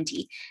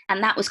 2020.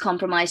 And that was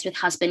compromised with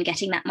husband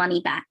getting that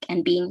money back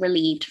and being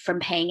relieved from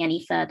paying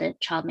any further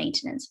child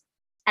maintenance.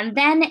 And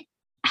then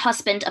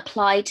husband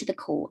applied to the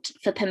court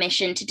for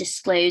permission to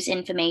disclose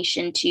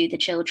information to the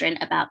children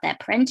about their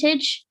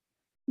parentage.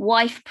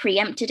 Wife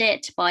preempted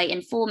it by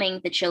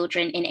informing the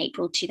children in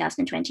April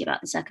 2020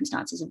 about the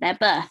circumstances of their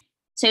birth.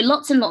 So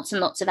lots and lots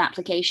and lots of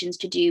applications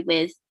to do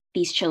with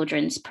these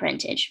children's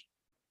parentage.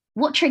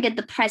 What triggered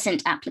the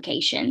present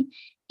application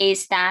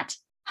is that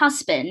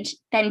husband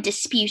then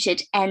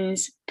disputed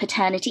N's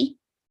paternity.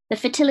 The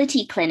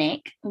fertility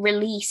clinic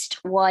released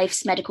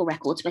wife's medical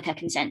records, with her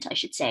consent, I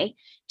should say,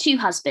 to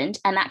husband,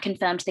 and that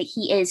confirmed that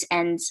he is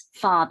N's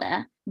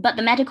father. But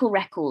the medical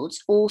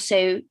records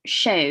also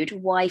showed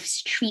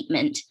wife's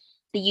treatment,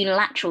 the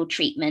unilateral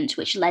treatment,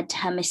 which led to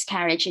her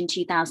miscarriage in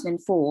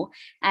 2004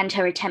 and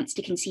her attempts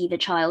to conceive a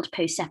child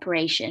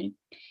post-separation.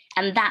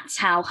 And that's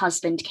how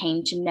husband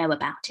came to know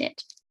about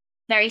it.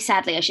 Very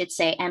sadly, I should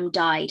say, M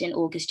died in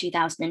August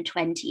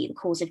 2020. The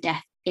cause of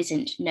death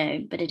isn't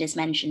known, but it is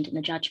mentioned in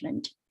the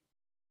judgment.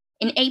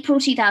 In April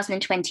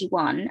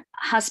 2021,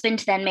 husband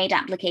then made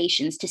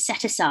applications to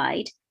set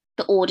aside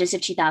the orders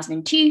of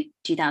 2002,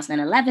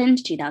 2011,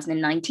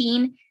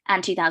 2019,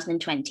 and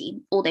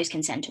 2020, all those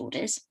consent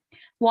orders.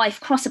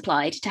 Wife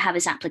cross-applied to have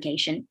his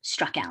application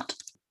struck out.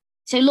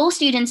 So law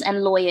students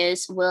and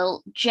lawyers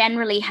will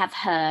generally have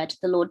heard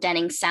the Lord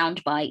Denning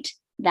soundbite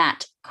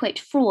that, quote,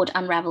 fraud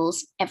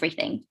unravels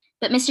everything.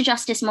 But Mr.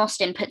 Justice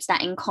Mostyn puts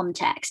that in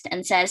context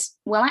and says,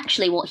 well,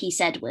 actually what he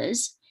said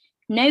was,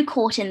 no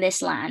court in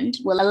this land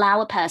will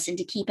allow a person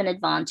to keep an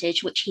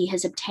advantage which he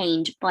has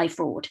obtained by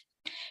fraud.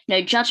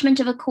 No judgment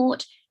of a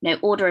court, no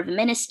order of a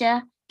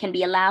minister can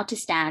be allowed to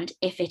stand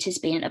if it has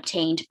been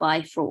obtained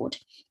by fraud.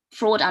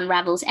 Fraud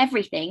unravels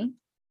everything.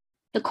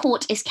 The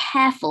court is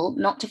careful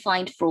not to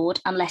find fraud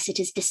unless it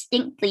is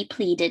distinctly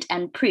pleaded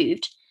and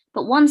proved,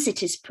 but once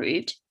it is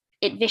proved,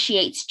 it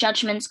vitiates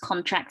judgments,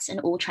 contracts, and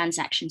all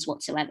transactions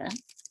whatsoever.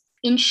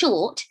 In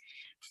short,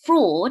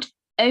 fraud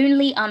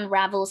only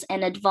unravels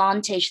an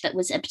advantage that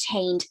was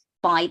obtained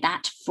by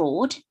that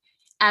fraud,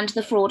 and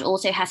the fraud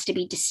also has to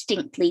be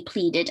distinctly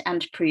pleaded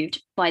and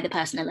proved by the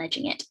person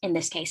alleging it, in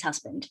this case,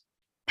 husband.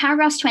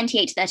 Paragraphs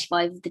 28 to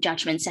 35 of the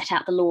judgment set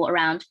out the law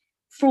around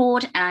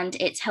fraud, and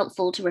it's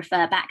helpful to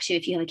refer back to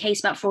if you have a case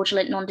about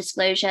fraudulent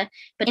non-disclosure,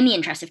 but in the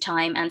interest of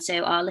time, and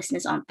so our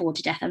listeners aren't bored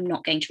to death, I'm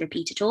not going to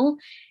repeat it all.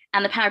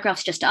 And the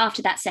paragraphs just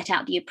after that set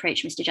out the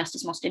approach Mr.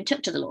 Justice Mostyn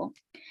took to the law.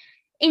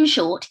 In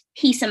short,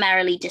 he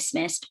summarily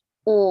dismissed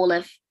all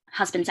of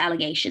husband's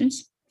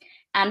allegations.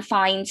 and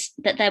finds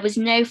that there was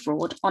no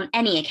fraud on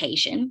any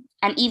occasion,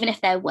 and even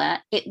if there were,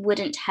 it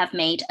wouldn't have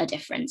made a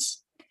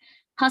difference.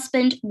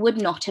 Husband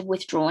would not have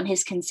withdrawn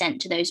his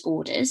consent to those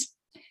orders,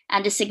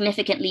 and a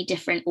significantly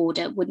different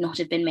order would not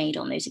have been made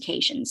on those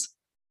occasions.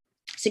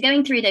 So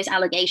going through those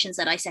allegations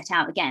that I set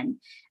out again,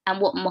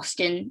 and what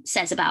Mostyn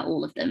says about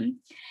all of them.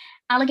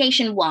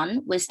 Allegation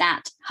 1 was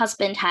that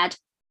husband had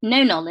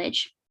no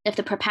knowledge of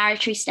the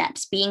preparatory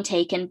steps being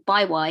taken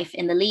by wife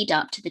in the lead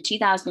up to the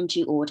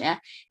 2002 order,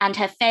 and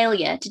her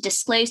failure to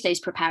disclose those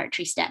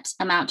preparatory steps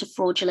amount to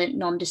fraudulent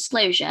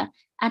non-disclosure,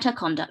 and her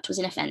conduct was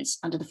an offence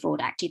under the Fraud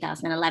Act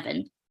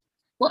 2011.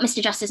 What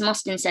Mr. Justice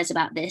Mostyn says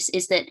about this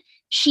is that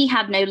she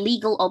had no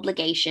legal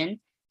obligation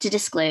to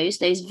disclose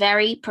those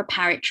very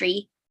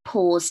preparatory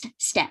paused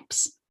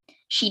steps.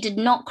 She did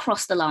not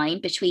cross the line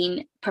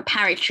between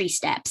preparatory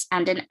steps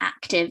and an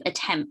active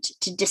attempt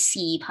to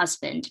deceive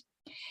husband.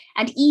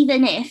 And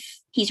even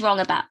if he's wrong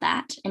about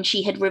that, and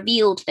she had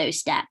revealed those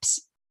steps,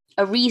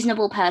 a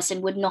reasonable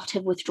person would not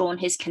have withdrawn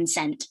his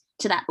consent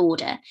to that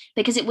order,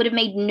 because it would have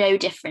made no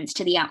difference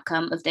to the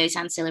outcome of those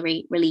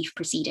ancillary relief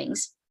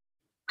proceedings.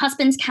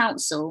 Husband's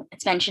counsel,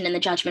 it's mentioned in the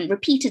judgment,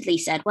 repeatedly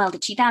said, well, the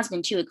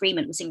 2002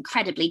 agreement was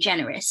incredibly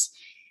generous.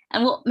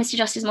 And what Mr.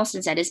 Justice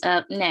Mostyn said is,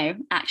 no,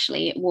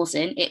 actually it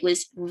wasn't. It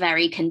was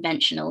very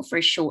conventional for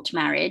a short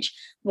marriage.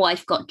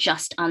 Wife got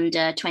just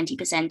under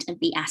 20% of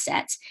the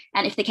assets.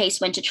 And if the case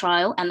went to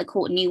trial and the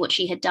court knew what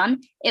she had done,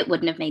 it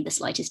wouldn't have made the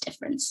slightest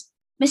difference.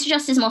 Mr.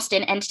 Justice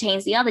Mostyn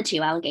entertains the other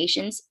two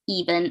allegations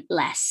even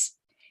less.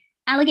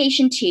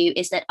 Allegation 2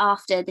 is that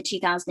after the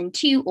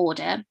 2002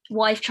 order,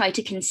 wife tried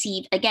to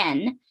conceive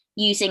again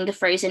using the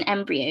frozen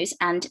embryos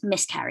and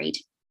miscarried.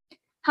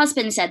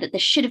 Husband said that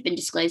this should have been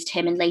disclosed to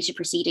him in later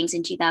proceedings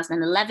in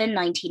 2011,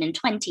 19 and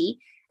 20,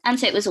 and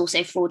so it was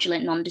also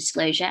fraudulent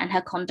non-disclosure, and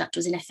her conduct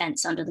was an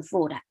offence under the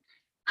Fraud Act.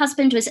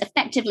 Husband was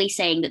effectively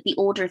saying that the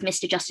order of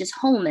Mr. Justice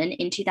Holman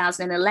in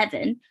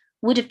 2011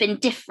 would have been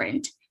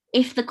different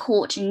if the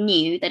court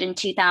knew that in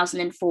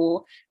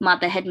 2004,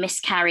 mother had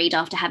miscarried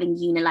after having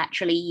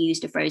unilaterally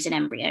used a frozen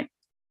embryo.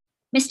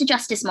 Mr.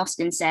 Justice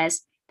Mostyn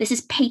says this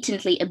is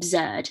patently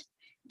absurd,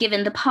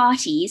 given the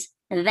parties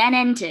then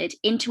entered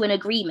into an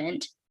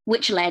agreement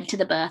which led to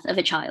the birth of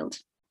a child.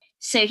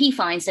 So he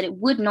finds that it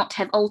would not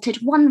have altered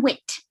one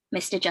whit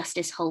Mr.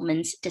 Justice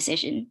Holman's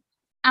decision.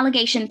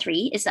 Allegation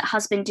 3 is that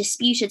husband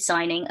disputed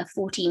signing a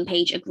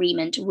 14-page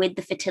agreement with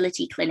the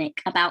fertility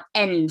clinic about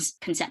N's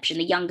conception,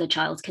 the younger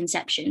child's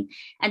conception,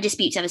 and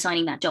disputes ever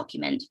signing that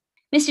document.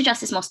 Mr.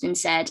 Justice Mostyn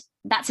said,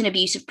 that's an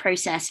abusive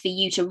process for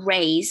you to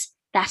raise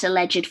that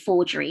alleged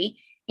forgery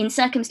in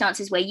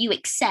circumstances where you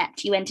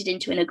accept you entered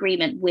into an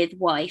agreement with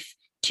wife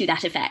to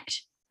that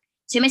effect.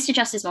 So Mr.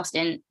 Justice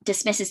Mostyn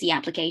dismisses the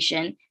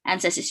application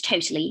and says it's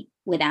totally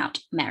without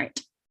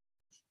merit.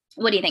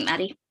 What do you think,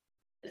 Maddie?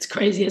 It's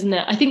crazy, isn't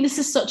it? I think this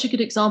is such a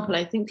good example.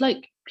 I think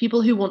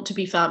people who want to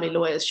be family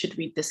lawyers should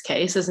read this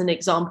case as an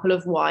example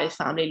of why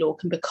family law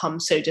can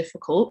become so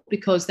difficult,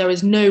 because there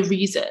is no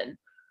reason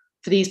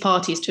for these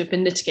parties to have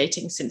been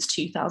litigating since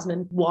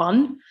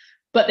 2001,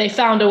 but they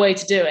found a way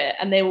to do it,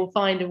 and they will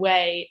find a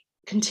way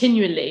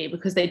continually,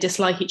 because they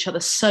dislike each other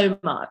so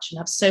much and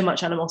have so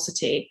much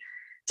animosity,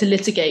 to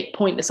litigate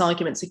pointless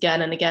arguments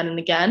again and again and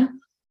again.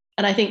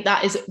 And I think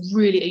that is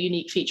really a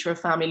unique feature of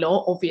family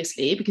law,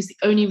 obviously, because the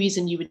only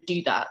reason you would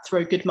do that,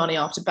 throw good money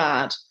after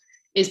bad,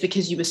 is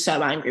because you were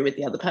so angry with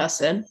the other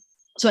person.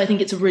 So I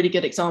think it's a really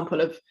good example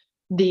of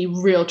the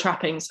real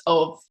trappings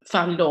of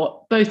family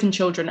law, both in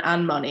children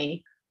and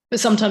money,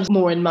 but sometimes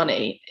more in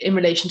money, in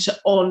relation to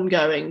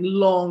ongoing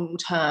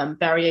long-term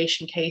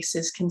variation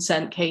cases,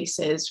 consent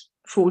cases,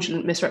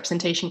 fraudulent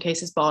misrepresentation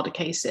cases, barter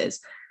cases.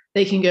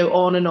 They can go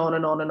on and on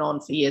and on and on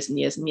for years and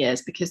years and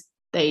years, because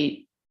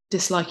they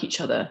dislike each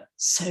other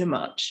so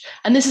much.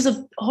 And this is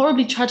a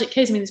horribly tragic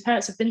case. I mean, these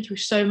parents have been through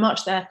so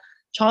much. Their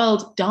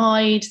child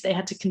died. They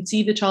had to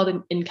conceive the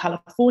child in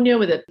California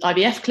with an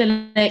IVF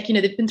clinic. You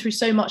know, they've been through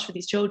so much for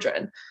these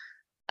children,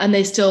 and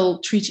they still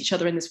treat each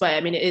other in this way.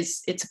 I mean,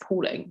 it's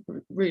appalling.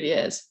 It really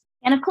is.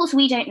 And of course,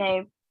 we don't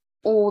know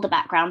all the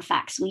background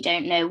facts. We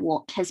don't know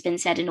what has been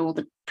said in all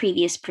the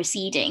previous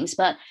proceedings.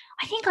 But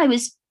I think I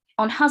was,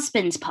 on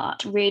husband's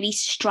part, really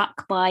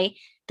struck by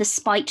the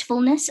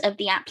spitefulness of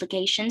the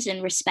applications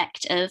in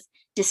respect of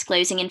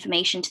disclosing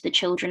information to the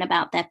children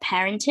about their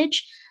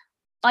parentage.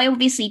 I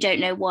obviously don't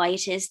know why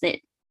it is that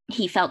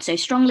he felt so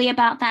strongly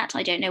about that.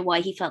 I don't know why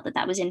he felt that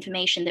that was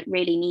information that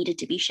really needed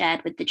to be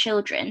shared with the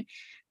children.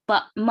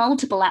 But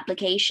multiple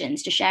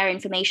applications to share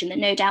information that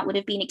no doubt would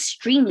have been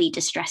extremely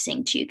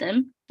distressing to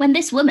them, when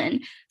this woman,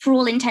 for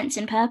all intents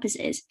and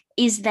purposes,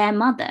 is their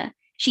mother.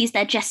 She's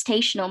their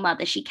gestational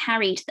mother. She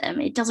carried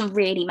them. It doesn't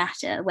really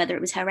matter whether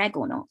it was her egg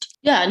or not.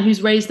 Yeah, and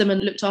who's raised them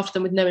and looked after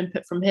them with no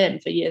input from him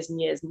for years and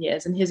years and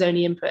years. And his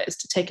only input is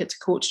to take her to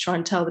court to try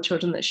and tell the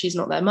children that she's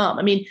not their mum.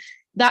 I mean,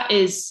 that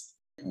is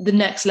the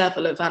next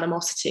level of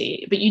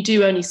animosity. But you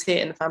do only see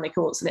it in the family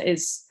courts, and it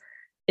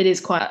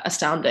is quite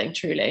astounding,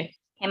 truly.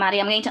 Okay,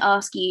 Maddie, I'm going to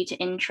ask you to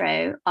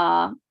intro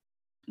our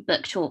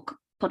book talk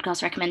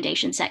podcast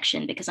recommendation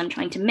section because I'm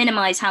trying to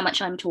minimize how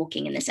much I'm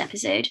talking in this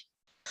episode.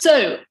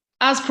 So,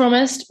 as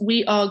promised,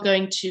 we are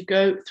going to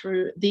go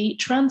through the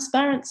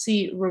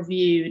Transparency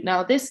Review.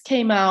 Now, this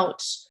came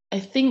out, I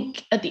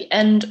think, at the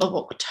end of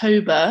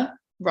October,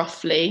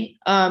 roughly.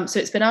 So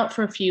it's been out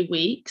for a few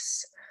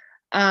weeks,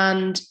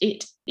 and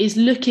it is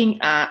looking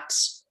at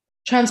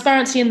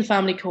transparency in the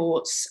family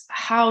courts,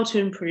 how to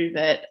improve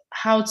it,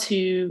 how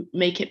to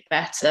make it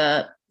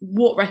better,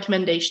 what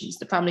recommendations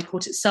the family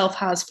court itself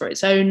has for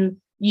its own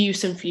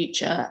use and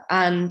future,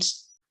 and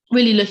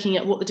really looking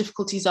at what the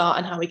difficulties are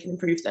and how we can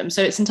improve them.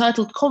 So it's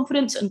entitled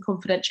Confidence and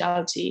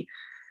Confidentiality,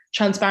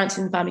 Transparency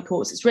in the Family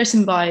Courts. It's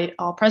written by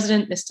our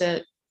president,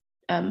 Mr.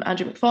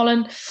 Andrew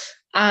Macfarlane,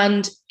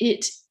 and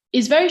it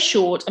is very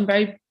short and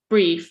very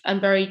brief and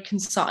very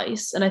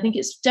concise. And I think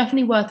it's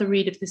definitely worth a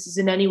read if this is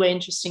in any way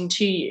interesting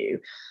to you.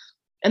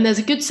 And there's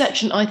a good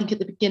section, I think, at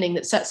the beginning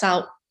that sets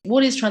out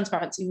what is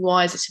transparency,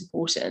 why is it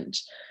important?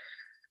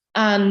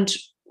 And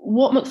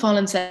what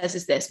Macfarlane says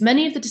is this: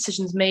 many of the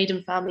decisions made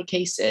in family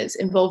cases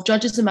involve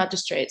judges and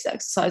magistrates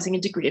exercising a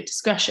degree of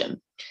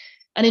discretion.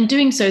 And in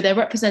doing so, they're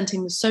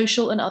representing the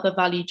social and other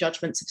value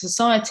judgments of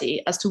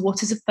society as to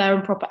what is a fair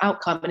and proper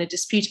outcome in a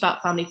dispute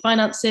about family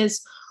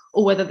finances,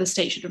 or whether the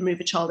state should remove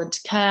a child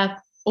into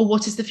care, or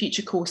what is the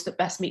future course that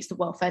best meets the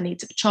welfare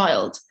needs of a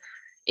child.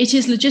 It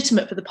is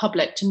legitimate for the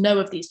public to know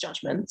of these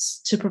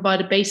judgments, to provide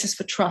a basis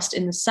for trust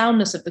in the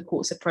soundness of the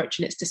court's approach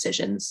in its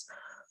decisions,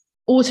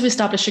 or to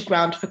establish a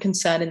ground for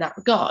concern in that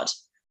regard.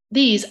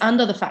 These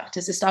and other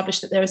factors establish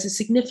that there is a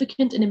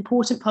significant and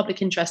important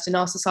public interest in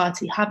our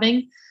society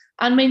having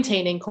and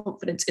maintaining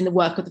confidence in the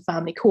work of the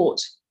family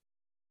court.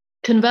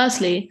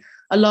 Conversely,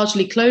 a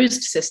largely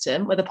closed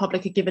system where the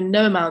public are given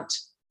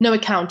no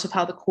account of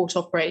how the court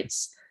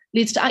operates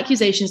leads to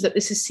accusations that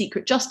this is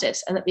secret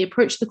justice and that the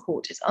approach of the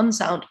court is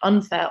unsound,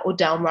 unfair, or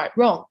downright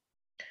wrong.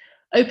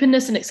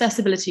 Openness and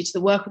accessibility to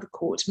the work of the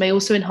court may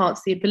also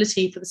enhance the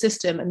ability for the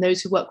system and those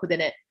who work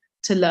within it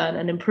to learn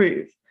and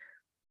improve.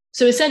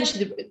 So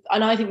essentially,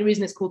 and I think the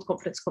reason it's called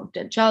confidence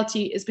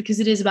confidentiality is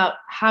because it is about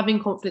having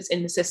confidence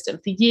in the system.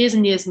 For years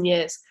and years and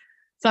years,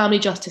 family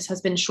justice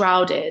has been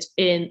shrouded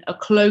in a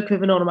cloak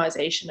of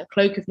anonymization, a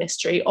cloak of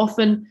mystery.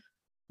 Often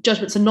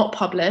judgments are not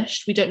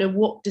published. We don't know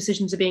what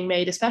decisions are being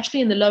made,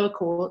 especially in the lower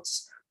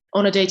courts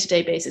on a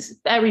day-to-day basis. It's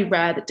very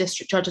rare that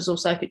district judges or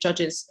circuit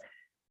judges'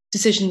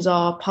 decisions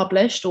are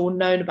published or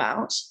known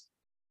about.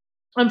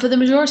 And for the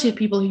majority of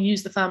people who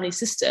use the family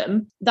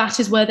system, that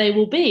is where they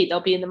will be.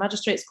 They'll be in the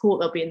magistrate's court,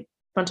 they'll be in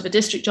front of a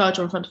district judge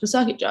or in front of a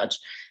circuit judge.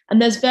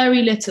 And there's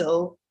very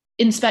little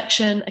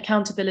inspection,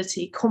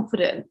 accountability,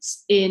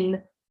 confidence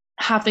in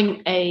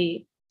having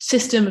a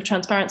system of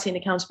transparency and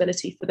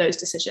accountability for those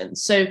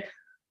decisions. So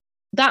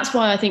that's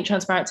why I think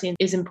transparency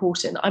is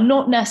important. I'm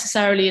not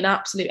necessarily an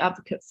absolute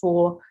advocate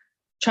for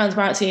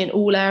transparency in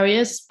all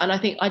areas. And I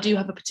think I do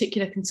have a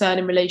particular concern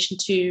in relation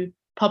to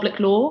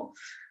public law.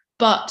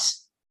 But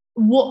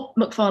what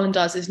Macfarlane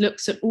does is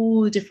looks at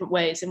all the different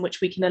ways in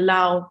which we can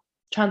allow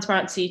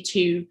transparency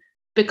to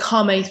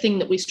become a thing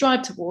that we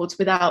strive towards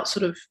without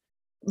sort of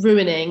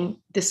ruining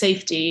the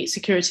safety,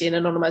 security, and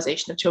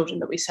anonymization of children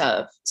that we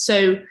serve.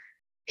 So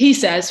he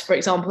says, for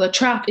example, a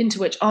trap into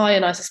which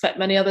I suspect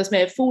many others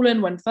may have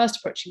fallen when first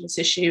approaching this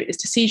issue is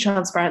to see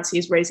transparency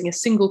as raising a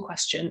single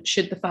question: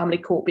 should the family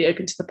court be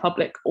open to the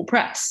public or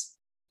press?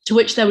 To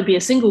which there would be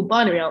a single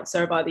binary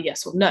answer of either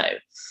yes or no.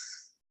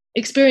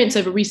 Experience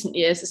over recent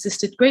years,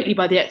 assisted greatly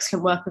by the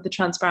excellent work of the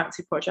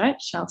Transparency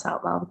Project, shout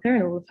out Malvika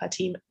and all of her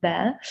team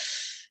there,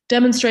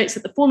 demonstrates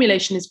that the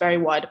formulation is very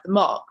wide of the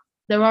mark.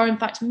 There are, in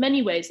fact,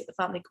 many ways that the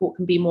family court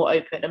can be more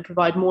open and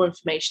provide more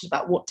information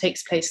about what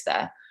takes place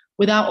there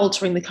without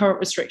altering the current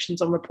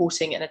restrictions on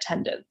reporting and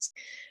attendance.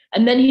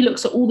 And then he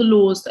looks at all the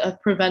laws that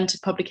have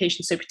prevented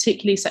publication, so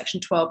particularly Section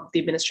 12 of the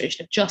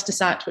Administration of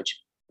Justice Act, which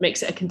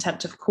makes it a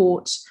contempt of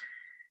court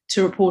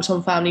to report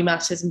on family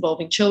matters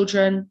involving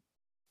children,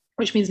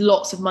 which means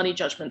lots of money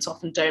judgments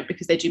often don't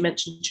because they do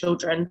mention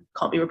children,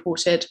 can't be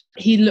reported.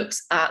 He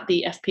looks at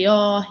the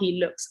FPR, he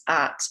looks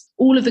at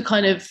all of the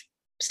kind of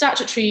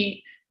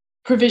statutory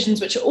provisions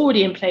which are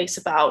already in place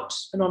about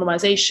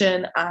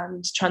anonymisation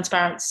and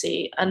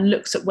transparency, and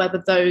looks at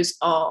whether those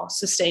are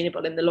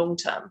sustainable in the long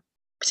term.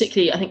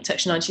 Particularly, I think,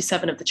 Section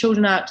 97 of the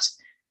Children Act,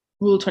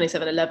 Rule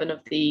 2711 of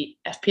the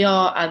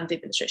FPR, and the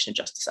Administration of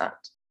Justice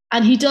Act.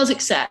 And he does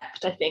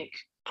accept, I think,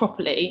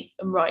 properly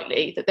and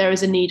rightly, that there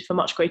is a need for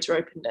much greater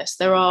openness.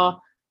 There are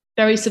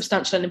very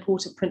substantial and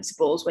important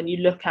principles when you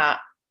look at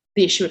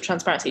the issue of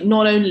transparency.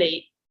 Not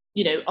only,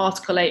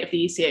 Article 8 of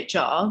the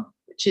ECHR,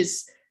 which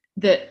is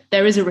that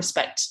there is a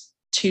respect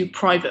to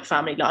private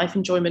family life,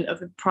 enjoyment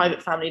of a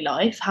private family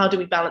life. How do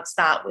we balance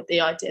that with the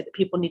idea that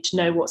people need to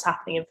know what's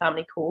happening in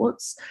family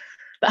courts?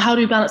 But how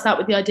do we balance that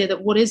with the idea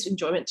that what is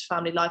enjoyment to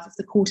family life if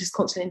the court is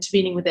constantly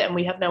intervening with it and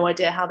we have no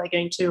idea how they're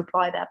going to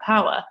apply their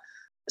power?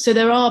 So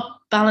there are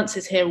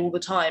balances here all the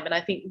time. And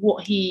I think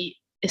what he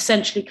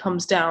essentially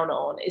comes down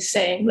on is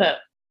saying, look,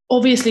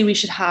 obviously we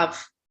should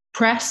have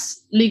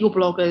press, legal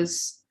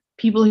bloggers,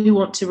 people who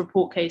want to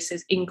report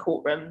cases in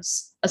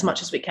courtrooms as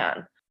much as we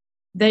can.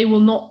 they will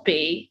not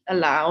be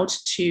allowed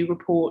to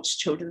report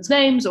children's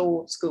names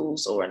or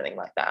schools or anything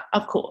like that.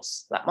 Of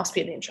course, that must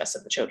be in the interest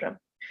of the children.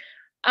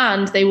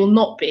 And they will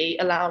not be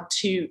allowed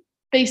to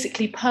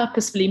basically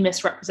purposefully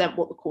misrepresent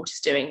what the court is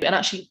doing. And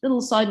actually,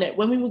 little side note,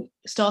 when we were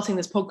starting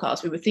this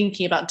podcast, we were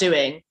thinking about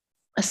doing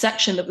a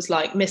section that was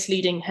like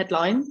misleading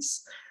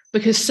headlines,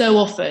 because so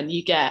often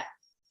you get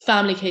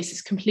family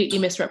cases completely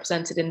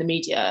misrepresented in the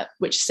media,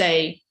 which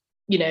say,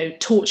 you know,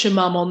 torture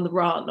mum on the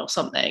run or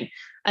something.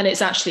 And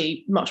it's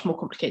actually much more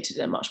complicated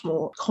and much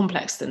more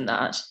complex than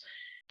that.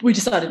 We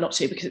decided not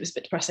to because it was a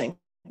bit depressing.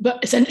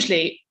 But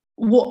essentially,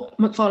 what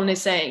Macfarlane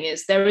is saying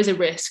is there is a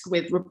risk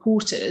with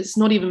reporters,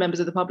 not even members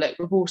of the public,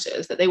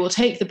 reporters, that they will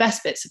take the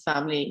best bits of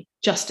family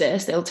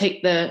justice, they'll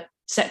take the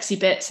sexy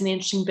bits and the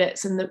interesting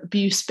bits and the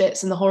abuse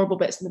bits and the horrible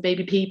bits and the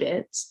baby pee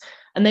bits,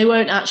 and they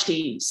won't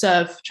actually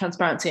serve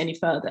transparency any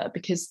further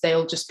because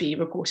they'll just be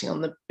reporting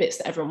on the bits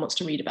that everyone wants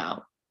to read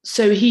about.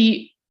 So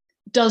he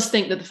does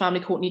think that the family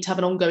court need to have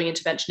an ongoing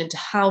intervention into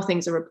how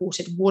things are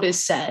reported, what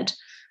is said,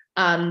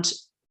 and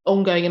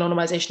ongoing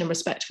anonymisation and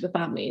respect for the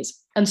families.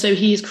 And so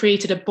he's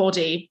created a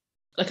body,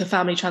 like a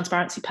family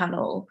transparency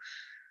panel,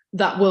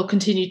 that will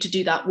continue to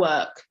do that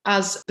work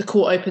as the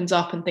court opens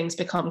up and things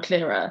become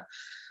clearer.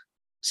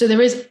 So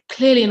there is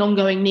clearly an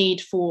ongoing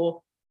need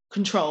for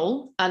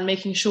control and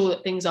making sure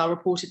that things are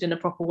reported in a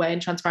proper way,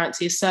 and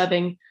transparency is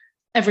serving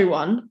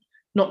everyone,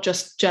 not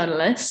just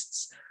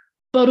journalists,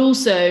 but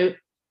also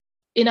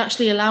in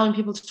actually allowing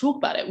people to talk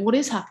about it. What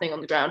is happening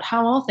on the ground?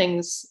 How are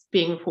things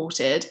being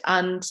reported?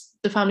 And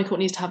the family court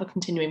needs to have a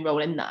continuing role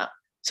in that.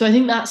 So I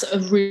think that's a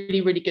really,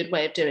 really good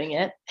way of doing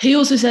it. He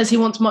also says he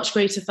wants much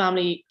greater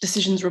family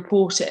decisions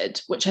reported,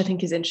 which I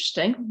think is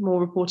interesting, more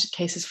reported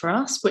cases for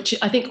us, which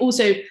I think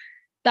also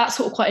that's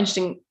sort of quite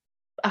interesting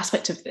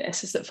aspect of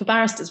this, is that for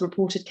barristers,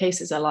 reported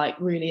cases are like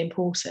really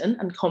important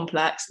and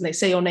complex, and they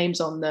say your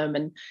names on them,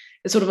 and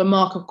it's sort of a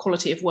mark of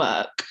quality of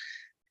work.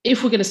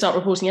 If we're going to start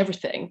reporting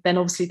everything, then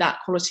obviously that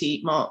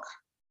quality mark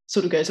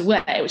sort of goes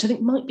away, which I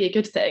think might be a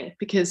good thing,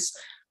 because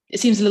it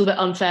seems a little bit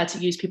unfair to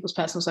use people's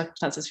personal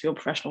circumstances for your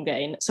professional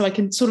gain. So I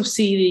can sort of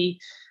see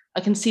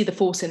the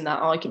force in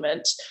that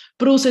argument.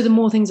 But also, the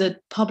more things are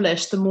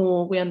published, the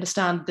more we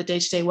understand the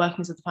day-to-day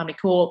workings of the family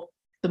court,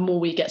 the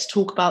more we get to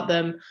talk about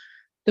them,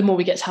 the more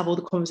we get to have all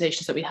the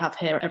conversations that we have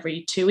here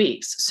every 2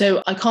 weeks.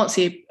 So I can't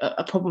see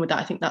a problem with that.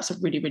 I think that's a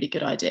really, really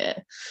good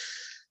idea.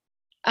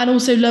 And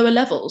also lower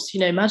levels, you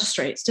know,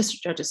 magistrates,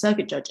 district judges,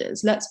 circuit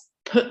judges, let's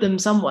put them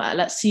somewhere.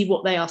 Let's see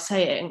what they are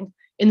saying,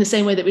 in the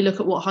same way that we look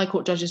at what High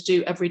Court judges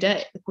do every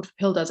day, the Court of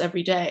Appeal does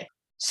every day.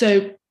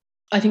 So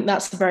I think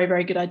that's a very,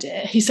 very good idea.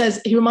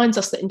 He reminds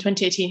us that in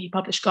 2018, he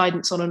published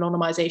guidance on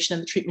anonymisation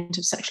and the treatment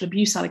of sexual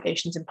abuse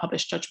allegations in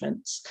published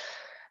judgments.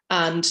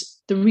 And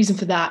the reason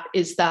for that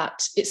is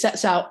that it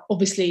sets out,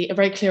 obviously, a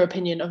very clear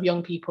opinion of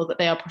young people that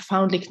they are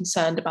profoundly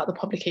concerned about the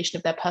publication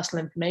of their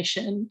personal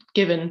information,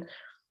 given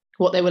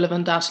what they will have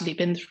undoubtedly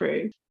been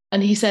through.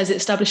 And he says it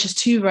establishes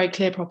two very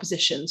clear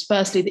propositions.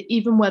 Firstly, that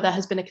even where there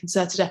has been a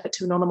concerted effort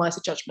to anonymise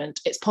a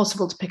judgment, it's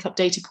possible to pick up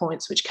data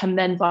points which can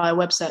then, via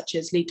web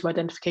searches, lead to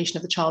identification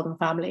of the child and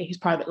family whose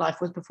private life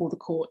was before the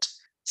court.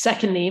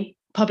 Secondly,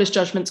 published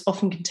judgments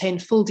often contain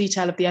full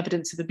detail of the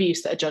evidence of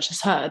abuse that a judge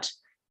has heard.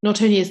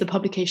 Not only is the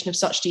publication of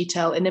such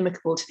detail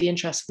inimical to the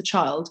interests of the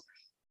child,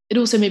 it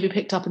also may be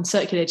picked up and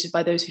circulated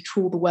by those who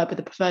trawl the web with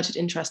a perverted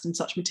interest in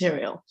such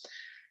material.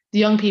 The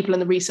young people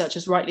and the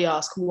researchers rightly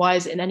ask, why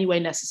is it in any way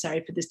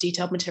necessary for this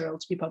detailed material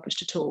to be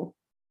published at all?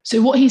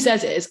 So what he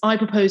says is, I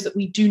propose that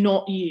we do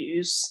not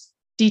use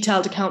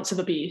detailed accounts of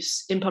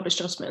abuse in published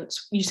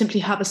judgments. You simply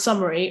have a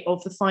summary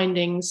of the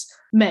findings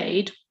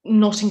made,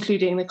 not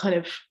including the kind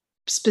of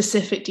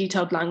specific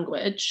detailed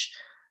language,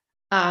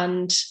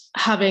 and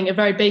having a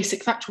very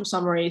basic factual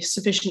summary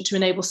sufficient to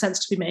enable sense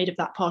to be made of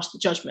that part of the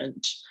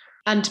judgment,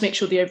 and to make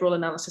sure the overall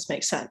analysis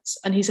makes sense.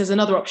 And he says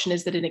another option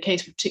is that in a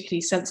case with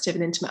particularly sensitive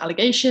and intimate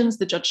allegations,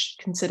 the judge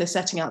should consider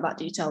setting out that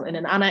detail in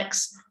an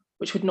annex,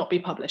 which would not be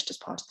published as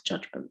part of the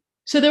judgment.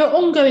 So there are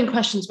ongoing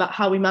questions about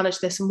how we manage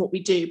this and what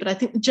we do, but I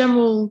think the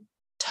general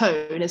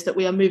tone is that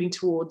we are moving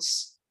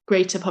towards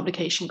greater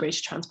publication,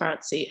 greater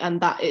transparency, and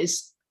that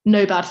is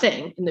no bad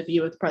thing in the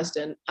view of the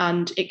president.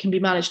 And it can be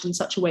managed in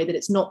such a way that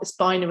it's not this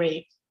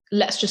binary,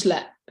 let's just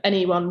let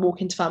anyone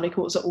walk into family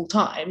courts at all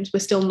times.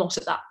 We're still not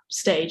at that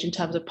stage in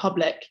terms of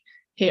public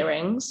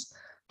hearings,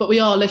 but we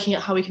are looking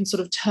at how we can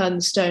sort of turn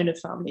the stone of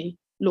family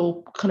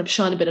law, kind of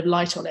shine a bit of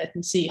light on it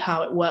and see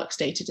how it works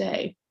day to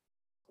day.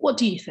 What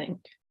do you think?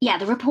 Yeah,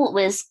 the report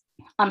was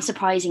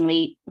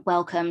unsurprisingly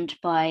welcomed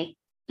by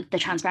the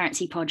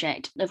Transparency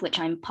Project, of which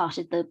I'm part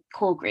of the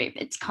core group.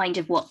 It's kind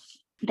of what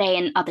they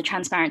and other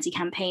transparency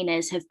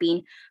campaigners have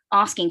been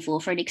asking for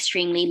an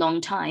extremely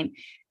long time.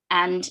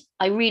 And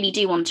I really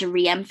do want to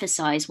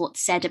re-emphasize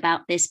what's said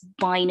about this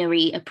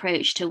binary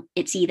approach to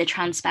it's either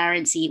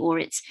transparency or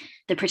it's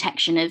the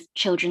protection of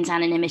children's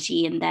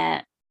anonymity and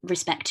their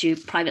respect to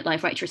private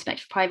life, right to respect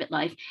for private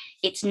life.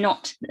 It's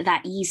not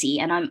that easy.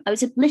 And I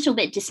was a little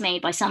bit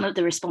dismayed by some of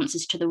the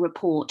responses to the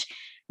report,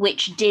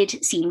 which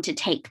did seem to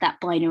take that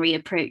binary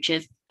approach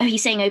of oh,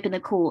 he's saying open the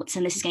courts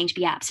and this is going to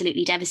be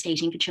absolutely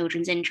devastating for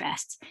children's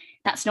interests.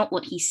 That's not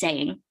what he's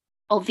saying.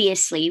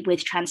 Obviously,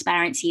 with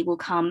transparency will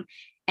come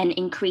an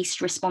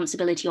increased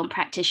responsibility on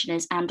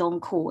practitioners and on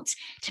courts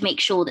to make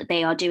sure that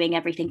they are doing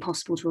everything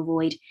possible to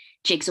avoid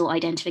jigsaw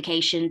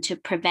identification, to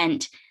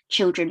prevent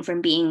children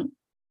from being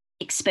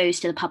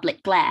exposed to the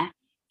public glare.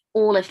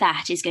 All of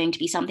that is going to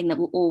be something that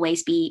will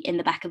always be in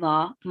the back of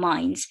our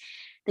minds.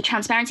 The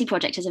Transparency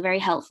Project has a very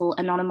helpful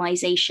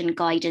anonymization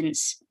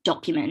guidance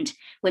document,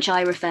 which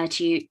I refer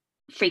to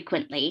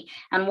frequently.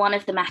 And one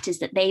of the matters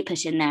that they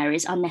put in there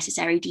is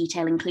unnecessary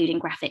detail, including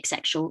graphic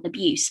sexual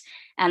abuse.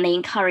 And they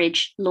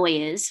encourage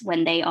lawyers,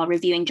 when they are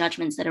reviewing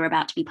judgments that are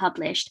about to be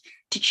published,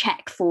 to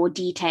check for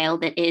detail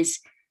that is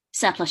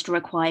surplus to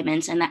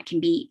requirements and that can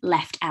be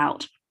left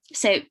out.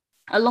 So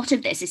a lot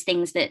of this is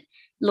things that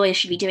lawyers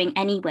should be doing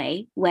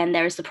anyway when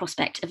there is the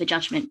prospect of a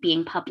judgment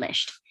being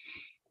published.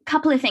 A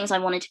couple of things I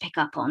wanted to pick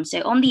up on.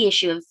 So on the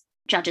issue of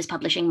judges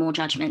publishing more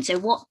judgments, so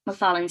what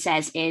Macfarlane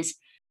says is,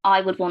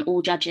 I would want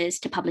all judges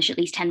to publish at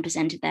least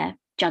 10% of their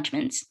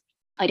judgments.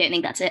 I don't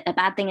think that's a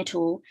bad thing at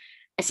all,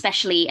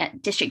 especially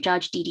at district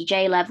judge,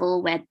 DDJ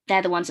level, where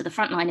they're the ones at the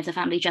front line of the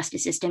family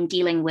justice system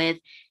dealing with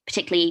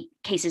particularly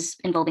cases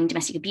involving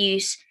domestic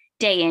abuse,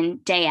 day in,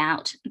 day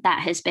out. That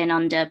has been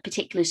under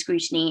particular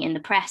scrutiny in the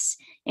press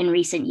in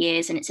recent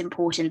years, and it's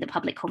important that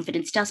public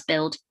confidence does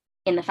build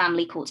in the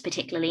family courts,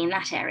 particularly in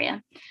that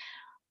area.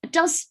 It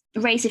does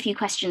raise a few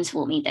questions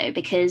for me, though,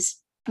 because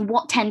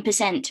what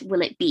 10%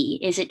 will it be?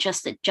 Is it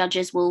just that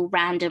judges will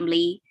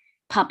randomly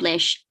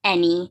publish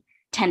any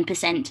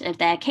 10% of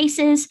their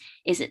cases?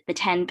 Is it the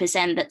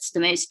 10% that's the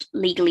most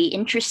legally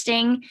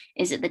interesting?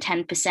 Is it the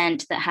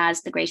 10% that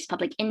has the greatest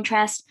public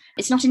interest?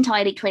 It's not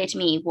entirely clear to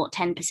me what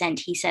 10%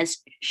 he says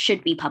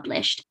should be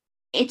published.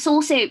 It's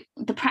also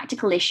the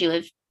practical issue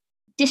of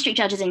district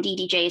judges and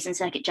DDJs and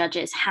circuit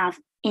judges have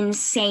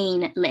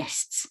insane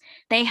lists.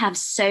 They have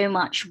so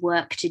much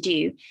work to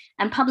do.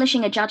 And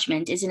publishing a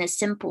judgment isn't as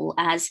simple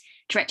as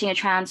directing a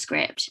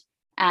transcript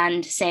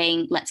and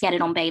saying, let's get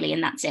it on Bailey,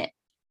 and that's it.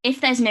 If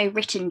there's no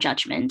written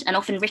judgment, and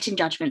often written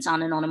judgments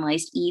aren't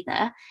anonymized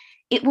either,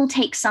 it will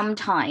take some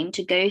time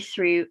to go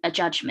through a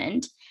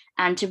judgment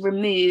and to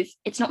remove,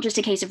 it's not just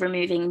a case of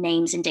removing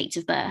names and dates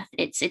of birth.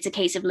 It's a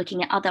case of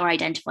looking at other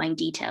identifying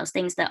details,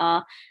 things that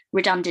are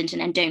redundant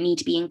and don't need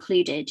to be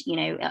included. You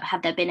know,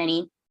 have there been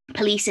any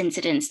police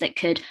incidents that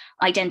could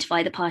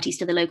identify the parties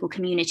to the local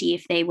community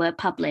if they were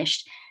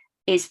published?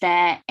 Is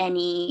there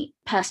any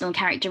personal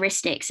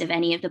characteristics of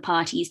any of the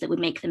parties that would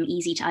make them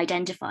easy to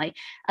identify?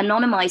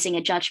 Anonymizing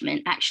a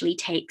judgment actually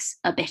takes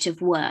a bit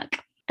of work.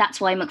 That's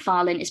why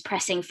Macfarlane is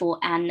pressing for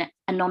an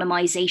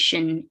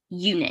anonymization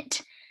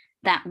unit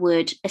that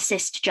would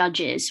assist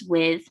judges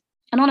with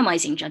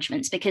anonymizing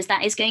judgments, because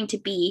that is going to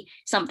be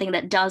something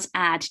that does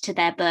add to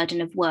their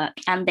burden of work,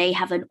 and they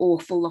have an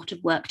awful lot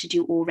of work to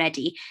do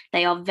already.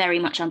 They are very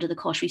much under the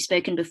cosh. We've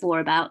spoken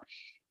before about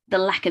the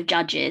lack of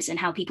judges and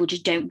how people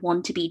just don't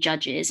want to be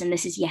judges, and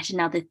this is yet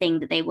another thing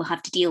that they will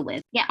have to deal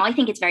with. Yeah, I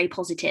think it's very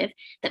positive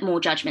that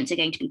more judgments are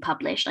going to be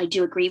published. I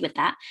do agree with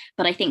that,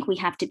 but I think we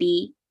have to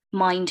be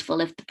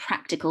mindful of the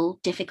practical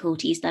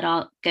difficulties that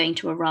are going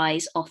to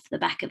arise off the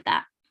back of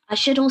that. I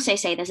should also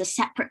say there's a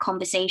separate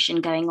conversation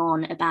going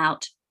on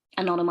about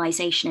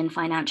anonymization in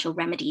financial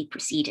remedy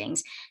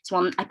proceedings.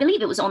 So I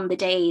believe it was on the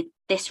day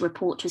this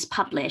report was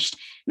published,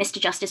 Mr.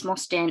 Justice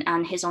Mostyn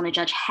and His Honour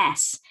Judge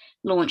Hess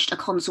launched a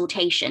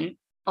consultation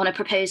on a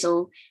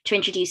proposal to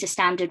introduce a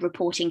standard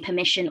reporting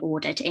permission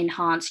order to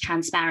enhance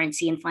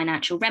transparency in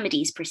financial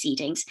remedies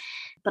proceedings.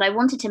 But I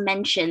wanted to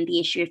mention the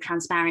issue of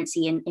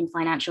transparency in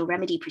financial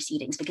remedy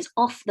proceedings, because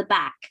off the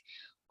back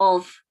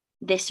of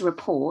this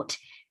report,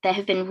 there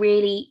have been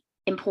really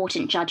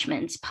important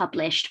judgments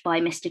published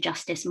by Mr.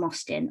 Justice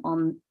Mostyn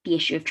on the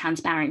issue of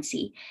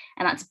transparency,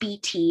 and that's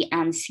BT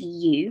and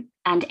CU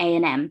and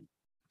A&M.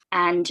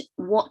 And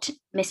what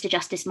Mr.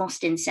 Justice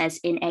Mostyn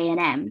says in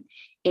A&M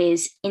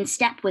is, in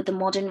step with the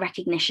modern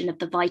recognition of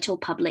the vital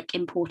public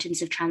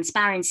importance of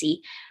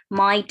transparency,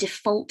 my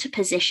default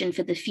position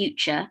for the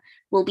future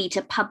will be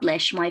to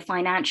publish my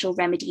financial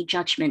remedy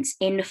judgments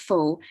in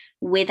full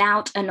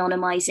without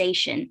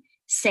anonymization,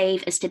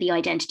 save as to the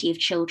identity of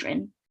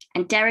children.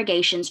 And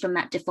derogations from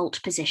that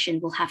default position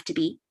will have to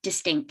be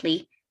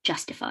distinctly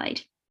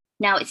justified.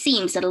 Now, it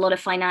seems that a lot of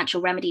financial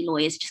remedy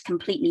lawyers just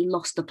completely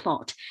lost the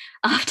plot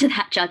after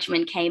that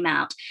judgment came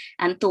out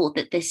and thought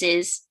that this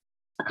is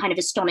a kind of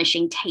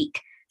astonishing take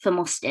for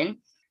Mostyn.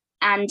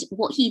 And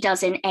what he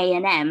does in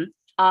A&M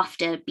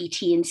after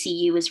BT and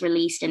CU was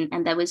released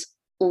and there was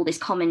all this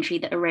commentary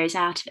that arose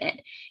out of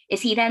it,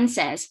 is he then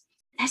says,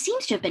 there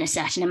seems to have been a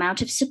certain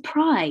amount of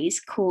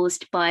surprise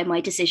caused by my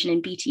decision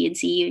in BT and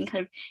CU, and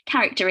kind of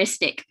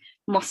characteristic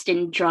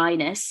Mostyn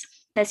dryness.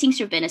 There seems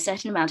to have been a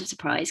certain amount of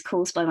surprise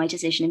caused by my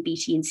decision in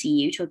BT and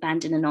CU to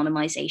abandon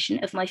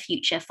anonymization of my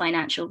future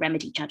financial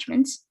remedy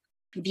judgments.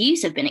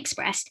 Views have been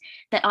expressed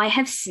that I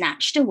have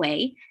snatched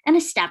away an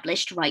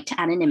established right to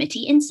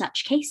anonymity in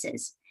such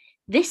cases.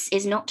 This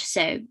is not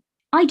so.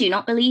 I do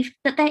not believe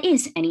that there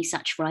is any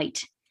such right.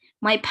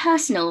 My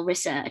personal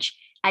research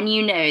And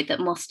you know that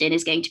Mostyn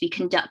is going to be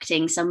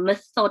conducting some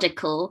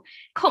methodical,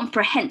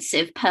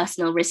 comprehensive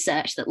personal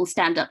research that will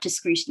stand up to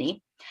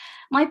scrutiny.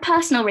 My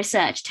personal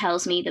research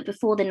tells me that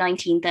before the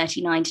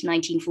 1939 to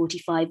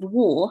 1945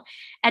 war,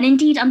 and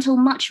indeed until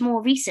much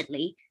more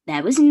recently,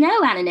 there was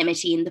no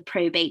anonymity in the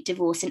probate,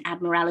 divorce, and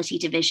admiralty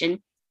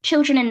division,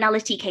 children and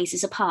nullity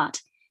cases apart.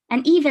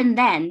 And even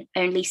then,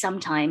 only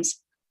sometimes.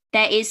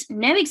 There is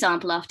no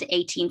example after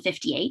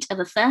 1858 of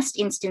a first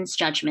instance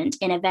judgment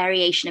in a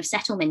variation of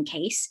settlement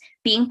case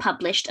being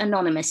published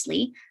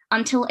anonymously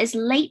until as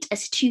late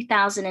as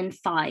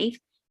 2005,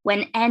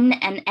 when N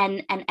and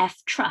N and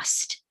F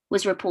Trust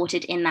was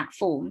reported in that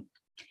form.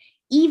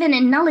 Even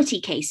in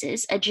nullity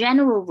cases, a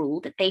general rule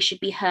that they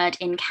should be heard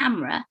in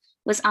camera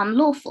was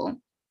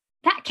unlawful.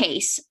 That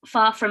case,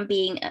 far from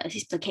being,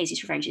 the case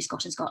he's referring to,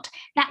 Scott and Scott,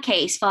 that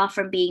case, far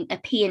from being a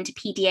P and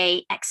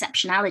PDA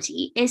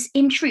exceptionality, is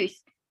in truth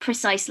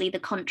precisely the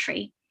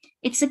contrary.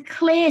 It's a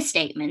clear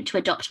statement, to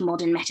adopt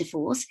modern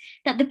metaphors,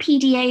 that the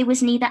PDA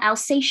was neither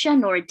Alsatia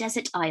nor a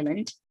desert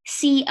island.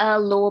 See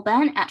Earl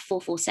Lawburn at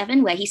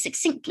 447, where he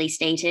succinctly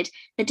stated,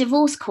 the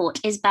divorce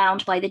court is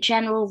bound by the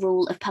general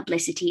rule of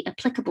publicity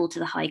applicable to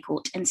the High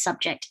Court and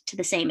subject to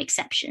the same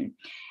exception. And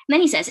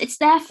then he says, it's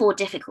therefore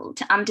difficult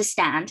to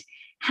understand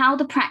how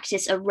the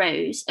practice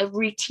arose of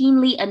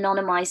routinely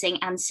anonymizing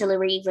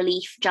ancillary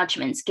relief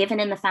judgments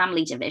given in the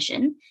family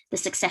division, the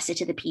successor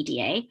to the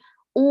PDA,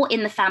 or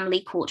in the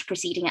family court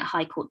proceeding at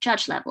High Court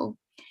judge level.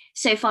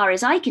 So far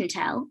as I can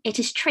tell, it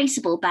is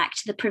traceable back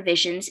to the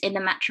provisions in the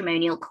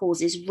matrimonial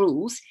causes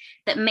rules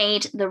that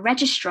made the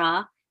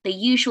registrar the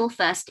usual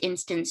first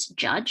instance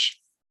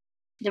judge.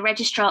 The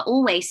registrar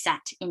always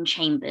sat in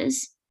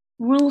chambers.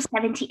 Rule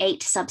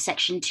 78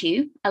 subsection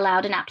 2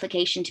 allowed an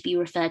application to be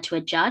referred to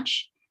a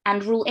judge,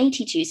 and Rule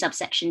 82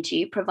 subsection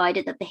 2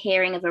 provided that the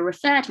hearing of a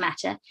referred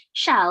matter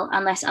shall,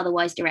 unless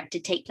otherwise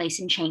directed, take place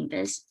in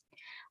chambers.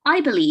 I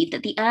believe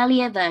that the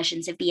earlier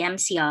versions of the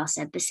MCR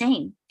said the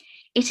same.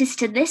 It is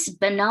to this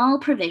banal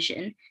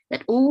provision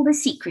that all the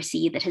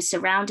secrecy that has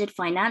surrounded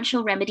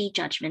financial remedy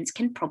judgments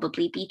can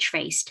probably be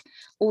traced,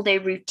 although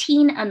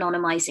routine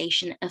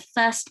anonymization of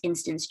first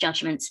instance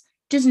judgments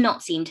does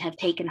not seem to have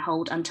taken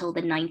hold until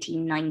the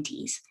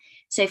 1990s.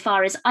 So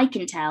far as I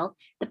can tell,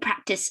 the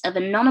practice of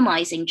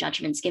anonymizing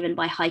judgments given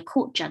by High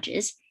Court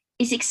judges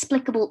is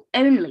explicable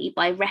only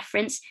by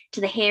reference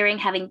to the hearing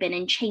having been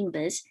in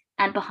chambers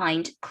and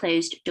behind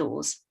closed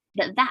doors.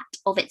 That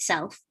of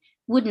itself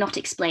would not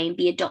explain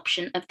the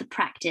adoption of the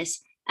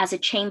practice, as a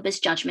chamber's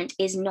judgment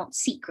is not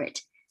secret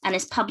and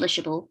is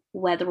publishable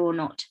whether or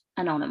not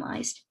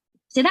anonymized.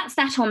 So that's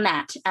that on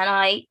that. And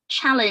I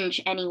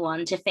challenge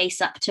anyone to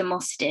face up to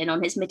Mostyn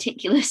on his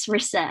meticulous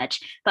research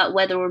about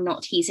whether or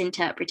not he's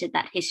interpreted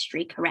that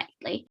history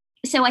correctly.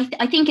 So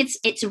I think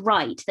it's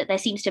right that there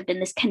seems to have been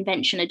this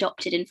convention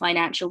adopted in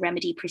financial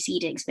remedy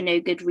proceedings for no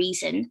good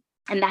reason,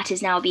 and that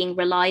is now being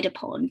relied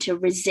upon to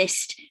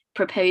resist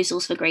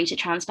proposals for greater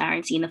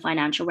transparency in the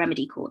financial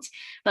remedy courts.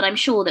 But I'm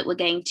sure that we're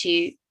going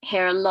to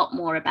hear a lot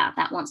more about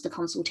that once the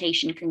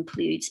consultation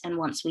concludes and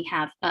once we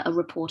have a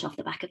report off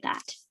the back of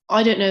that.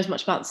 I don't know as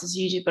much about this as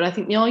you do, but I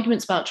think the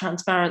arguments about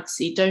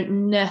transparency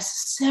don't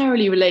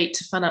necessarily relate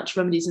to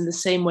financial remedies in the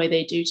same way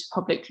they do to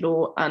public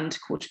law and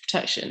court of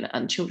protection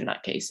and Children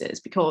Act cases,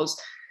 because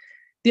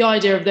the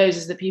idea of those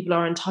is that people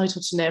are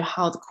entitled to know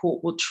how the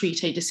court will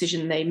treat a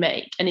decision they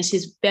make. And it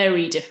is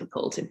very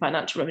difficult in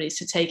financial remedies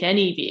to take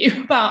any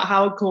view about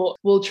how a court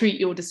will treat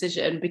your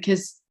decision,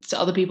 because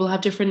other people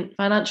have different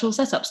financial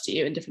setups to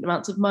you and different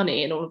amounts of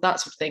money and all of that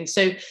sort of thing.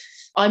 So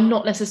I'm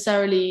not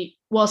necessarily,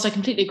 whilst I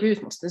completely agree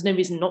with Mostyn, there's no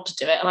reason not to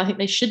do it, and I think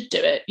they should do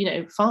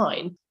it,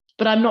 fine.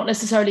 But I'm not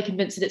necessarily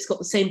convinced that it's got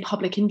the same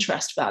public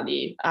interest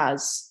value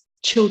as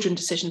children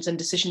decisions and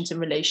decisions in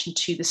relation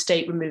to the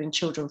state removing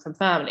children from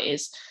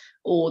families,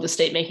 or the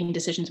state making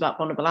decisions about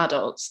vulnerable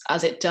adults,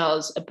 as it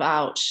does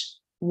about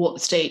what the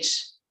state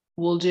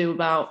will do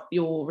about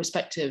your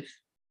respective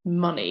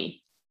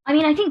money. I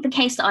mean, I think the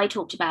case that I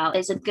talked about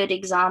is a good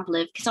example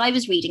of, because I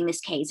was reading this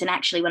case, and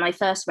actually when I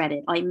first read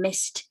it, I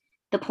missed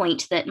the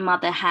point that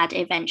mother had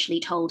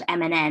eventually told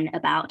M&N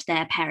about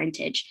their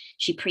parentage.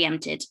 She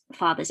preempted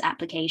father's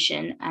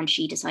application and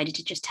she decided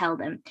to just tell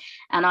them.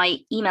 And I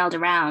emailed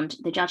around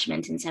the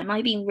judgment and said, am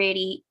I being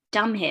really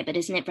dumb here? But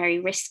isn't it very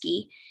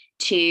risky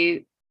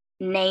to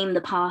name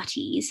the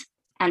parties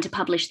and to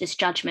publish this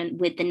judgment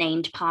with the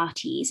named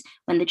parties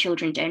when the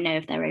children don't know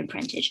of their own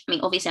parentage? I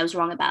mean, obviously I was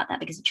wrong about that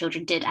because the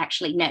children did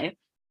actually know.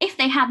 If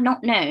they had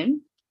not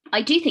known,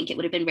 I do think it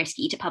would have been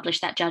risky to publish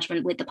that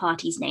judgment with the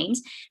parties'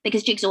 names,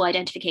 because jigsaw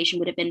identification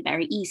would have been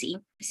very easy.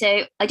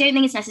 So I don't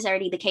think it's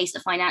necessarily the case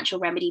that financial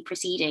remedy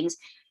proceedings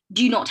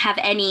do not have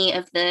any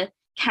of the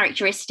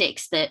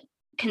characteristics that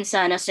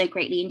concern us so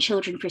greatly in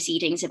children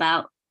proceedings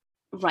about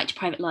right to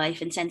private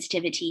life and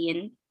sensitivity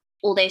and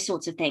all those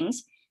sorts of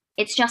things.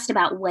 It's just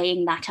about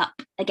weighing that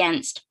up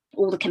against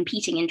all the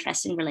competing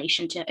interests in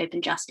relation to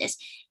open justice.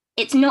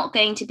 It's not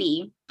going to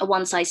be a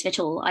one size fits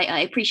all.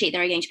 I appreciate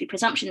there are going to be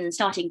presumptions and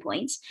starting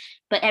points,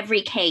 but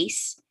every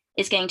case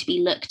is going to be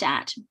looked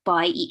at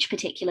by each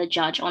particular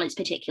judge on its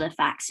particular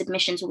facts.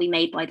 Submissions will be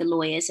made by the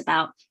lawyers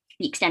about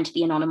the extent of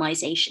the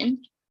anonymisation,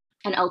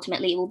 and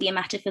ultimately it will be a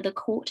matter for the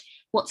court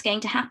what's going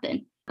to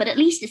happen. But at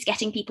least it's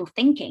getting people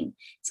thinking.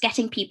 It's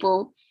getting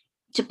people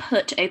to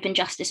put open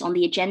justice on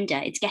the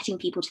agenda. It's getting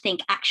people to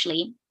think,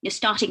 actually, your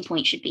starting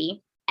point should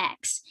be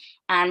X,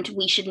 and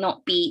we should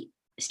not be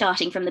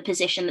starting from the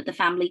position that the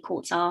family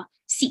courts are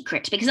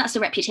secret, because that's the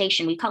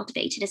reputation we've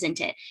cultivated,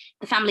 isn't it?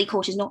 The family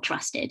court is not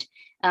trusted.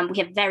 We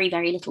have very,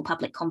 very little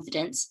public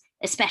confidence,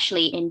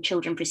 especially in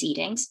children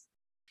proceedings.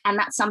 And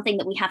that's something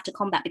that we have to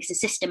combat, because the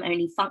system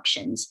only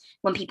functions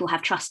when people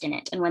have trust in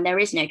it. And when there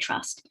is no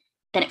trust,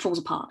 then it falls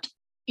apart.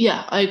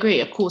 Yeah, I agree.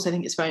 Of course, I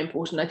think it's very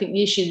important. I think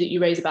the issue that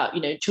you raise about,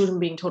 children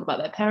being told about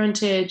their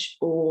parentage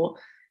or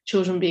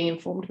children being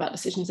informed about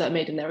decisions that are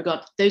made in their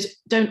regard, those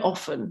don't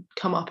often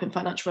come up in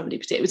financial remedy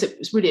proceedings. It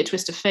was really a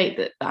twist of fate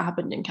that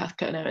happened in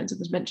Cathcart and Owens and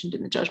was mentioned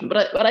in the judgment.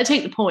 But I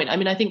take the point. I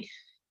mean, I think,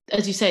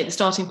 as you say, the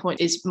starting point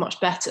is much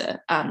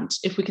better. And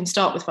if we can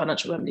start with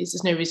financial remedies,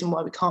 there's no reason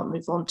why we can't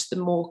move on to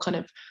the more kind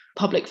of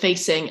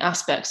public-facing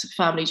aspects of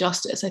family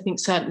justice. I think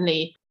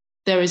certainly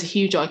there is a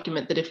huge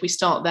argument that if we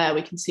start there,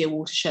 we can see a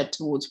watershed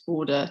towards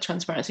broader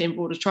transparency and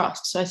broader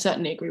trust. So I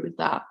certainly agree with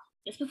that.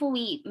 Just before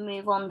we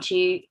move on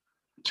to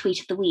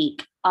Tweet of the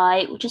Week,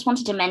 I just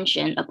wanted to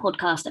mention a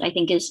podcast that I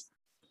think is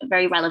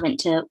very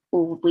relevant to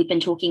all we've been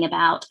talking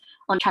about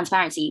on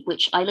transparency,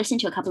 which I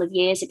listened to a couple of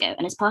years ago,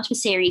 and it's part of a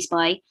series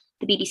by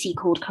the BBC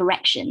called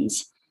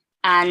Corrections.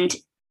 And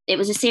it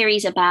was a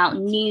series about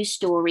news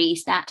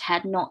stories that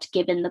had not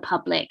given the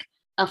public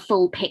a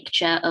full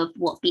picture of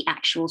what the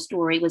actual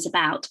story was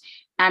about.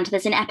 And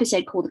there's an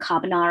episode called the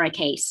Carbonara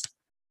case.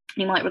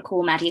 You might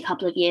recall, Maddie, a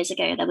couple of years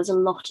ago, there was a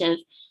lot of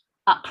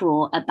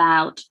uproar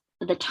about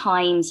the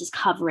Times'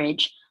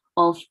 coverage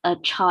of a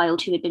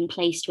child who had been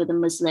placed with a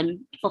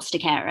Muslim foster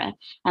carer.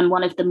 And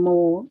one of the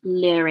more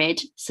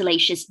lurid,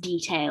 salacious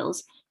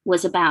details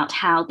was about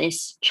how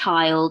this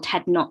child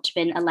had not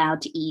been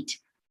allowed to eat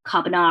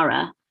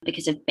carbonara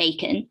because of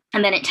bacon.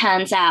 And then it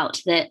turns out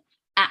that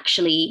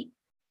actually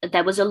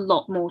there was a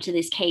lot more to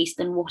this case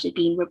than what had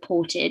been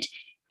reported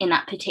in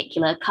that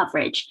particular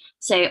coverage.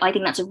 So I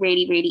think that's a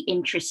really, really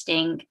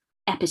interesting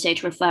episode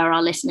to refer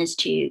our listeners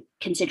to,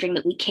 considering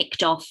that we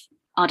kicked off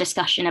our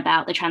discussion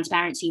about the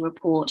transparency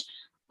report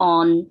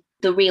on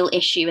the real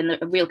issue, and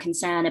the real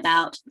concern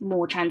about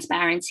more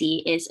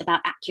transparency is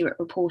about accurate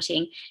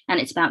reporting, and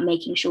it's about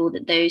making sure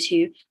that those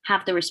who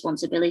have the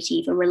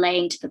responsibility for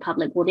relaying to the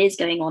public what is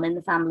going on in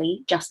the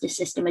family justice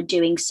system are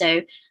doing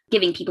so,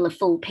 giving people a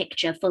full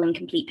and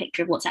complete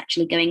picture of what's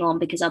actually going on,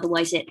 because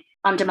otherwise it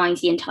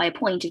undermines the entire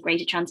point of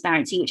greater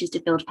transparency, which is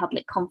to build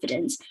public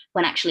confidence,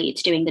 when actually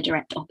it's doing the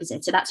direct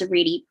opposite. So that's a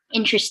really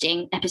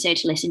interesting episode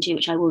to listen to,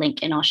 which I will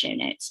link in our show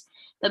notes.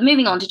 But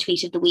moving on to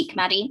Tweet of the Week,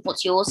 Maddie,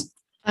 what's yours?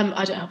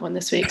 I don't have one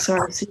this week,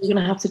 sorry. So you're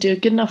going to have to do a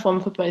good enough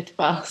one for both of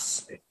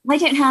us. I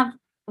don't have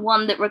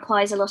one that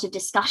requires a lot of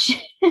discussion,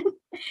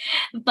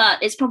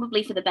 but it's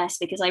probably for the best,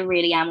 because I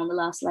really am on the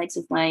last legs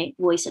of my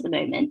voice at the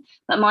moment.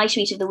 But my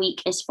Tweet of the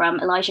Week is from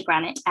Elijah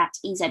Granite at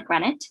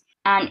EZGranite.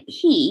 And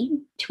he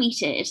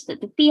tweeted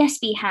that the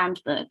BSB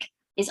handbook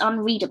is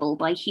unreadable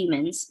by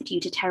humans due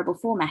to terrible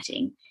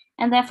formatting,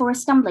 and therefore a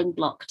stumbling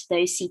block to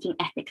those seeking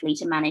ethically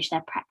to manage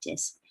their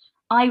practice.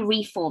 I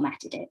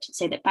reformatted it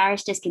so that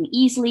barristers can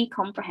easily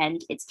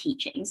comprehend its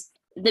teachings.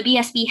 The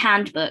BSB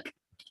handbook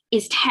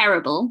is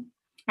terrible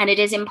and it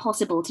is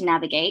impossible to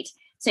navigate.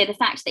 So the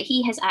fact that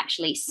he has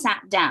actually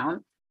sat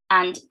down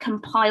and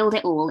compiled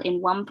it all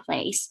in one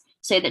place,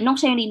 so that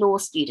not only law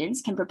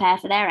students can prepare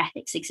for their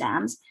ethics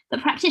exams,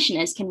 but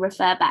practitioners can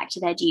refer back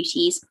to their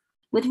duties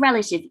with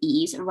relative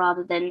ease,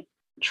 rather than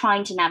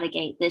trying to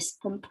navigate this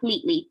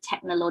completely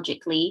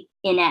technologically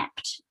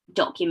inept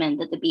document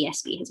that the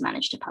BSB has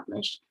managed to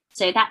publish.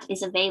 So that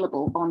is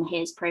available on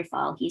his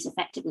profile. He's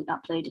effectively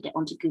uploaded it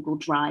onto Google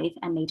Drive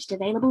and made it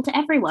available to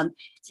everyone.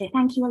 So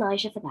thank you,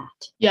 Elijah, for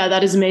that. Yeah,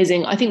 that is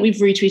amazing. I think we've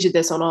retweeted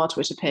this on our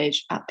Twitter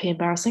page at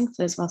 @PEmbarrassing,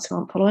 for those of us who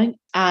aren't following.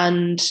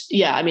 And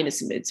yeah, I mean,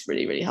 it's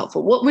really, really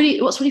helpful.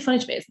 What's really funny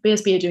to me is the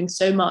BSB are doing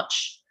so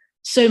much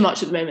at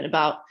the moment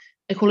about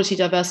equality,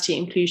 diversity,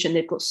 inclusion.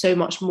 They've got so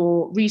much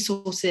more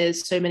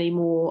resources, so many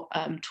more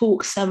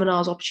talks,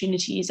 seminars,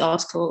 opportunities,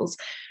 articles.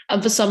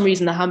 And for some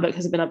reason, the handbook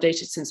hasn't been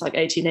updated since like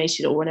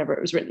 1880 or whenever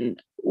it was written,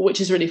 which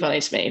is really funny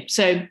to me.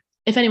 So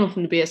if anyone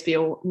from the BSB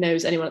or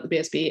knows anyone at the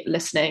BSB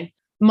listening,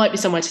 might be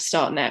somewhere to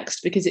start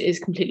next, because it is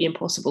completely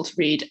impossible to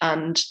read.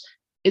 And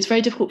it's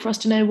very difficult for us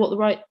to know what the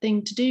right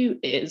thing to do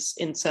is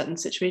in certain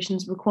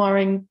situations,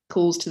 requiring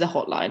calls to the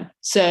hotline.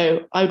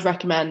 So I would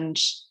recommend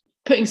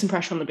putting some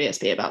pressure on the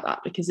BSB about that,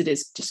 because it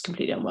is just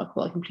completely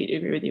unworkable. I completely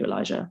agree with you,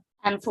 Elijah.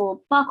 And for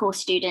bar course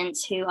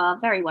students who are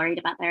very worried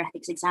about their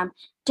ethics exam,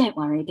 don't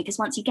worry, because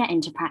once you get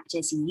into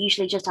practice, you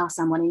usually just ask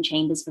someone in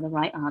chambers for the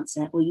right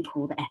answer, or you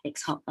call the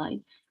ethics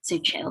hotline. So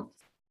chill.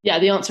 Yeah,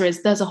 the answer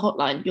is there's a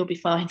hotline. You'll be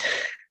fine.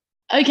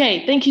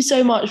 Okay, thank you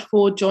so much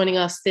for joining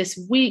us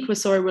this week. We're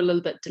sorry we're a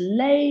little bit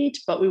delayed,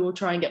 but we will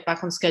try and get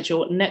back on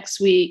schedule next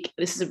week.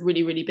 This is a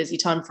really, really busy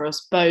time for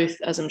us both,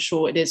 as I'm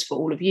sure it is for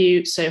all of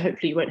you. So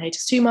hopefully you won't hate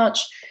us too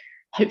much.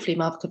 Hopefully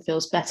Malvika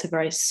feels better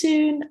very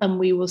soon, and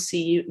we will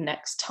see you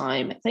next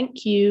time.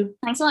 Thank you.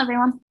 Thanks a lot,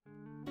 everyone.